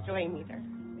fill my joy meter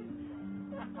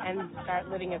and start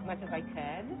living as much as I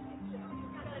could.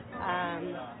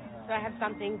 So I have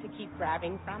something to keep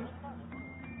grabbing from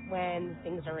when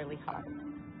things are really hard,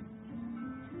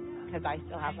 because I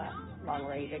still have a long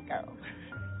way to go.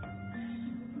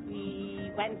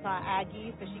 We went and saw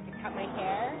Aggie so she could cut my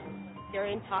hair.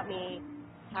 Darian taught me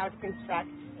how to construct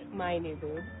my new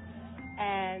boob.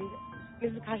 And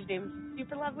Mrs. Kasha Davis was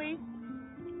super lovely.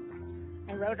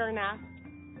 I wrote her and asked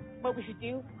what we should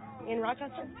do in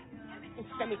Rochester. And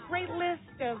she sent me a great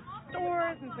list of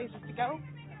stores and places to go.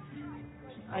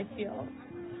 I feel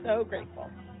so grateful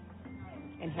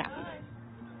and happy.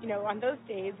 You know, on those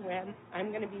days when I'm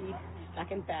going to be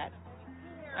stuck in bed,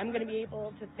 I'm going to be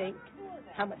able to think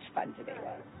how much fun today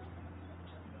was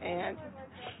and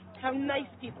how nice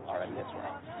people are in this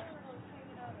world.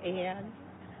 And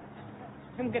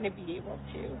I'm going to be able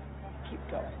to keep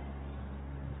going.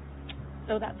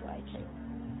 So that's why I came.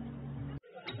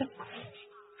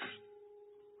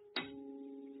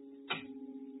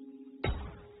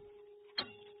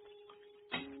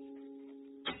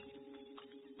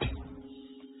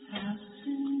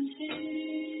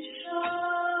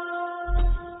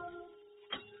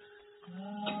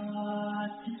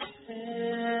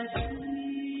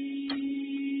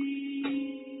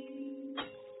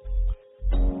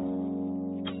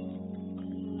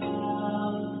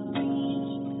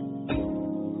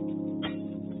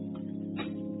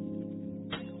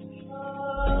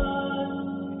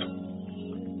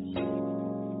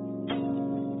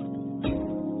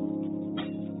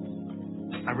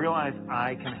 I realize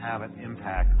I can have an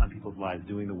impact on people's lives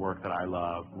doing the work that I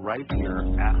love right here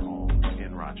at home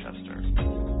in Rochester.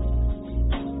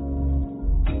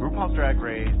 RuPaul's Drag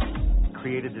Race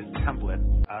created this template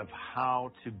of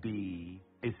how to be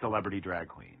a celebrity drag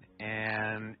queen.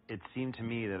 And it seemed to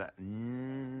me that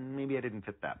maybe I didn't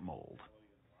fit that mold.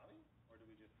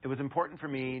 It was important for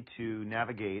me to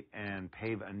navigate and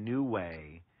pave a new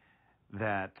way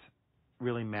that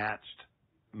really matched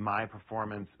my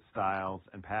performance styles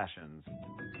and passions.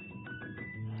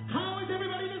 How is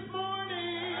everybody this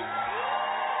morning?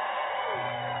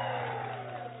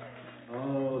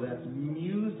 Oh, that's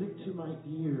music to my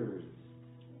ears.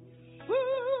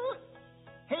 Woo!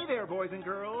 Hey there, boys and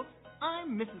girls.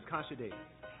 I'm Mrs. Kasha Davis,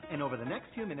 and over the next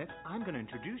few minutes, I'm going to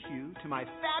introduce you to my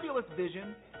fabulous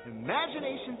vision,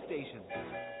 Imagination Station.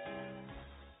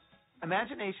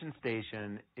 Imagination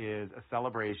Station is a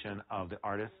celebration of the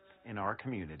artists in our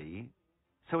community,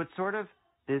 So it's sort of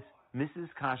this Mrs.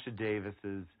 Kasha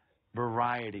Davis's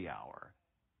variety hour.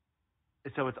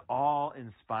 So it's all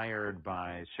inspired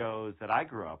by shows that I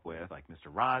grew up with, like Mr.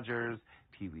 Rogers,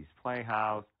 Pee-wee's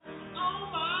Playhouse. Oh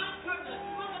my goodness,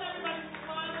 look at everybody's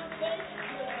smiling faces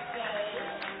here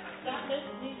today. That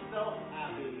makes me so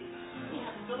happy. We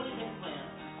have so many things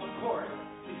planned. Of course,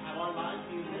 we have our live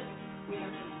music, we have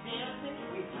some dancing,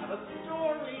 we have a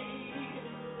story,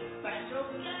 special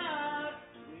guests.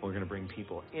 We're going to bring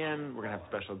people in, we're going to have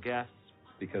special guests,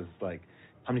 because, like,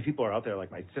 how many people are out there,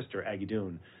 like my sister, Aggie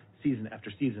Doon, season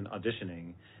after season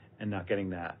auditioning and not getting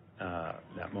that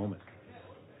moment.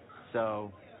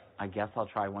 So I guess I'll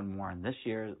try one more, and this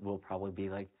year will probably be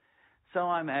like, so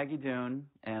I'm Aggie Doon,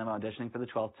 and I'm auditioning for the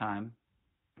 12th time.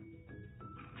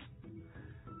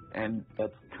 And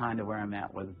that's kind of where I'm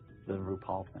at with the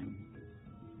RuPaul thing.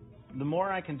 The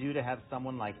more I can do to have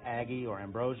someone like Aggie or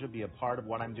Ambrosia be a part of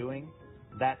what I'm doing,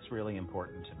 that's really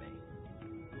important to me.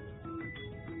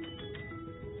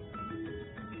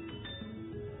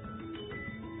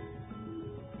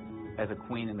 As a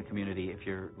queen in the community, if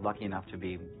you're lucky enough to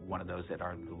be one of those that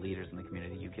are the leaders in the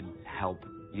community, you can help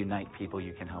unite people,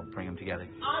 you can help bring them together.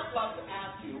 I'd love to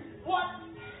ask you, what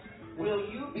will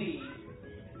you be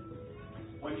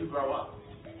when you grow up?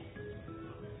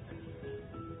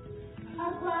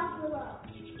 A Gruffalo.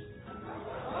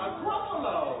 A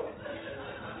Gruffalo!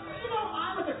 You know,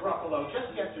 I was a Gruffalo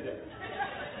just yesterday.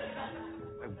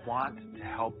 I want to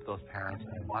help those parents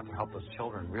and I want to help those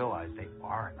children realize they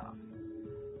are enough.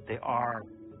 They are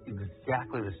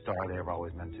exactly the star they have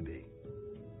always meant to be,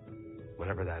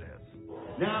 whatever that is.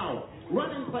 Now,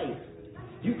 run in place.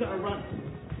 You've got to run.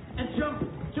 And jump,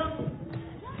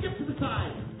 skip to the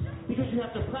side. Because you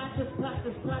have to practice,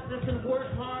 and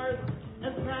work hard,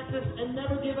 and practice, and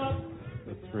never give up.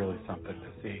 It's really something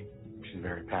to see. She's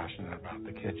very passionate about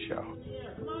the kids show.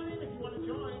 Yeah, come on in if you want to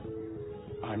join.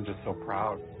 I'm just so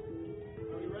proud.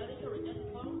 Are we ready? Are we getting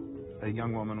close? A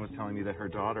young woman was telling me that her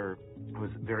daughter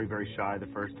was very, very shy the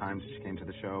first time she came to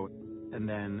the show. And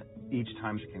then each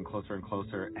time she came closer and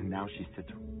closer, and now she sits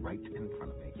right in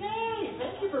front of me. Yay!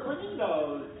 Thank you for bringing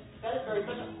those. That is very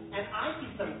special. And I see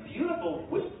some beautiful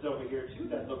wigs over here, too,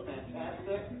 that look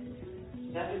fantastic.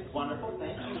 That is wonderful.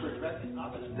 Thank you for dressing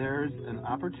up. There's an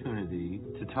opportunity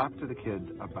to talk to the kids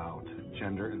about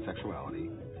gender and sexuality.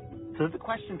 So if the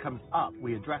question comes up,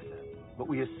 we address it. But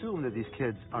we assume that these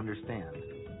kids understand.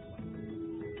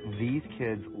 These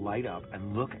kids light up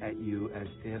and look at you as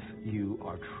if you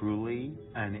are truly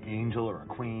an angel or a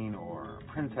queen or a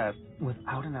princess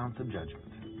without an ounce of judgment.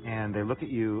 And they look at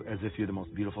you as if you're the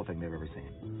most beautiful thing they've ever seen.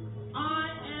 I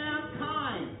am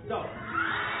kind. So,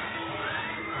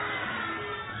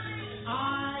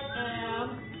 I am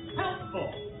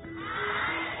helpful.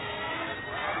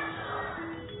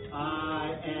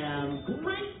 I am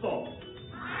grateful.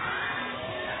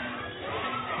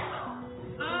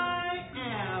 I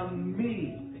am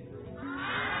me.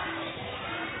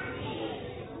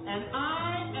 And I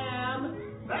am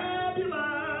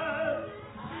fabulous.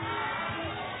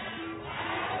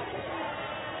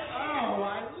 Oh, I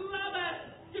love it.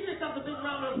 Give yourself a big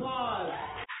round of applause.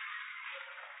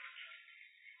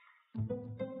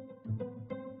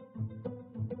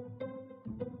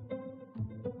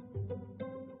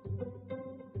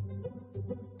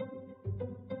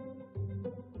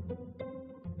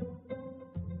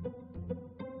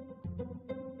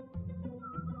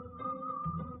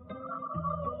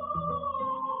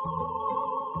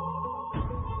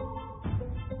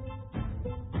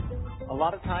 A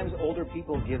lot of times older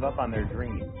people give up on their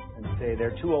dreams and say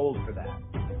they're too old for that.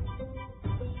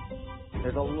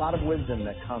 There's a lot of wisdom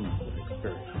that comes with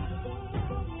experience.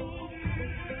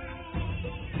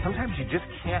 Sometimes you just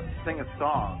can't sing a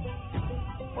song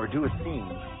or do a scene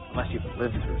unless you've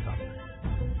lived through something.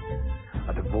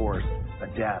 A divorce, a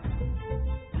death.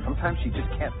 Sometimes you just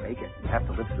can't make it. You have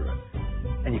to live through it.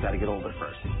 And you got to get older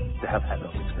first to have had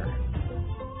those experiences.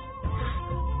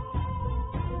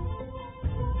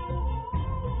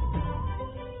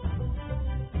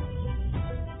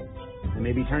 They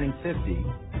may be turning 50,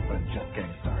 but just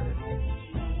getting started.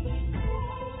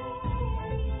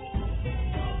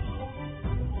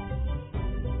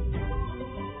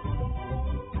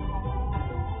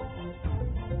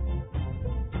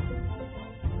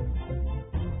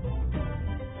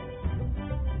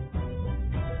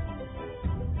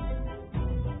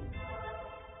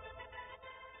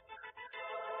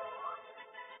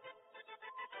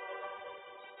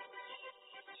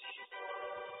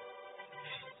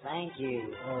 Thank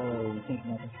you. Oh, you think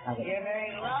Mother Scotty? You're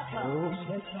very welcome. Oh,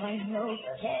 yes, I know.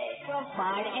 Okay, so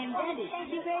fine and dandy.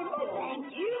 Thank you very much. Thank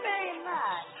you very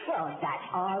much. Well, that's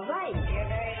all right. You're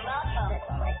very welcome. That's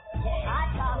all right. Okay. Hot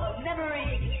top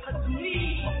memories of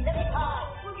me. Let me talk.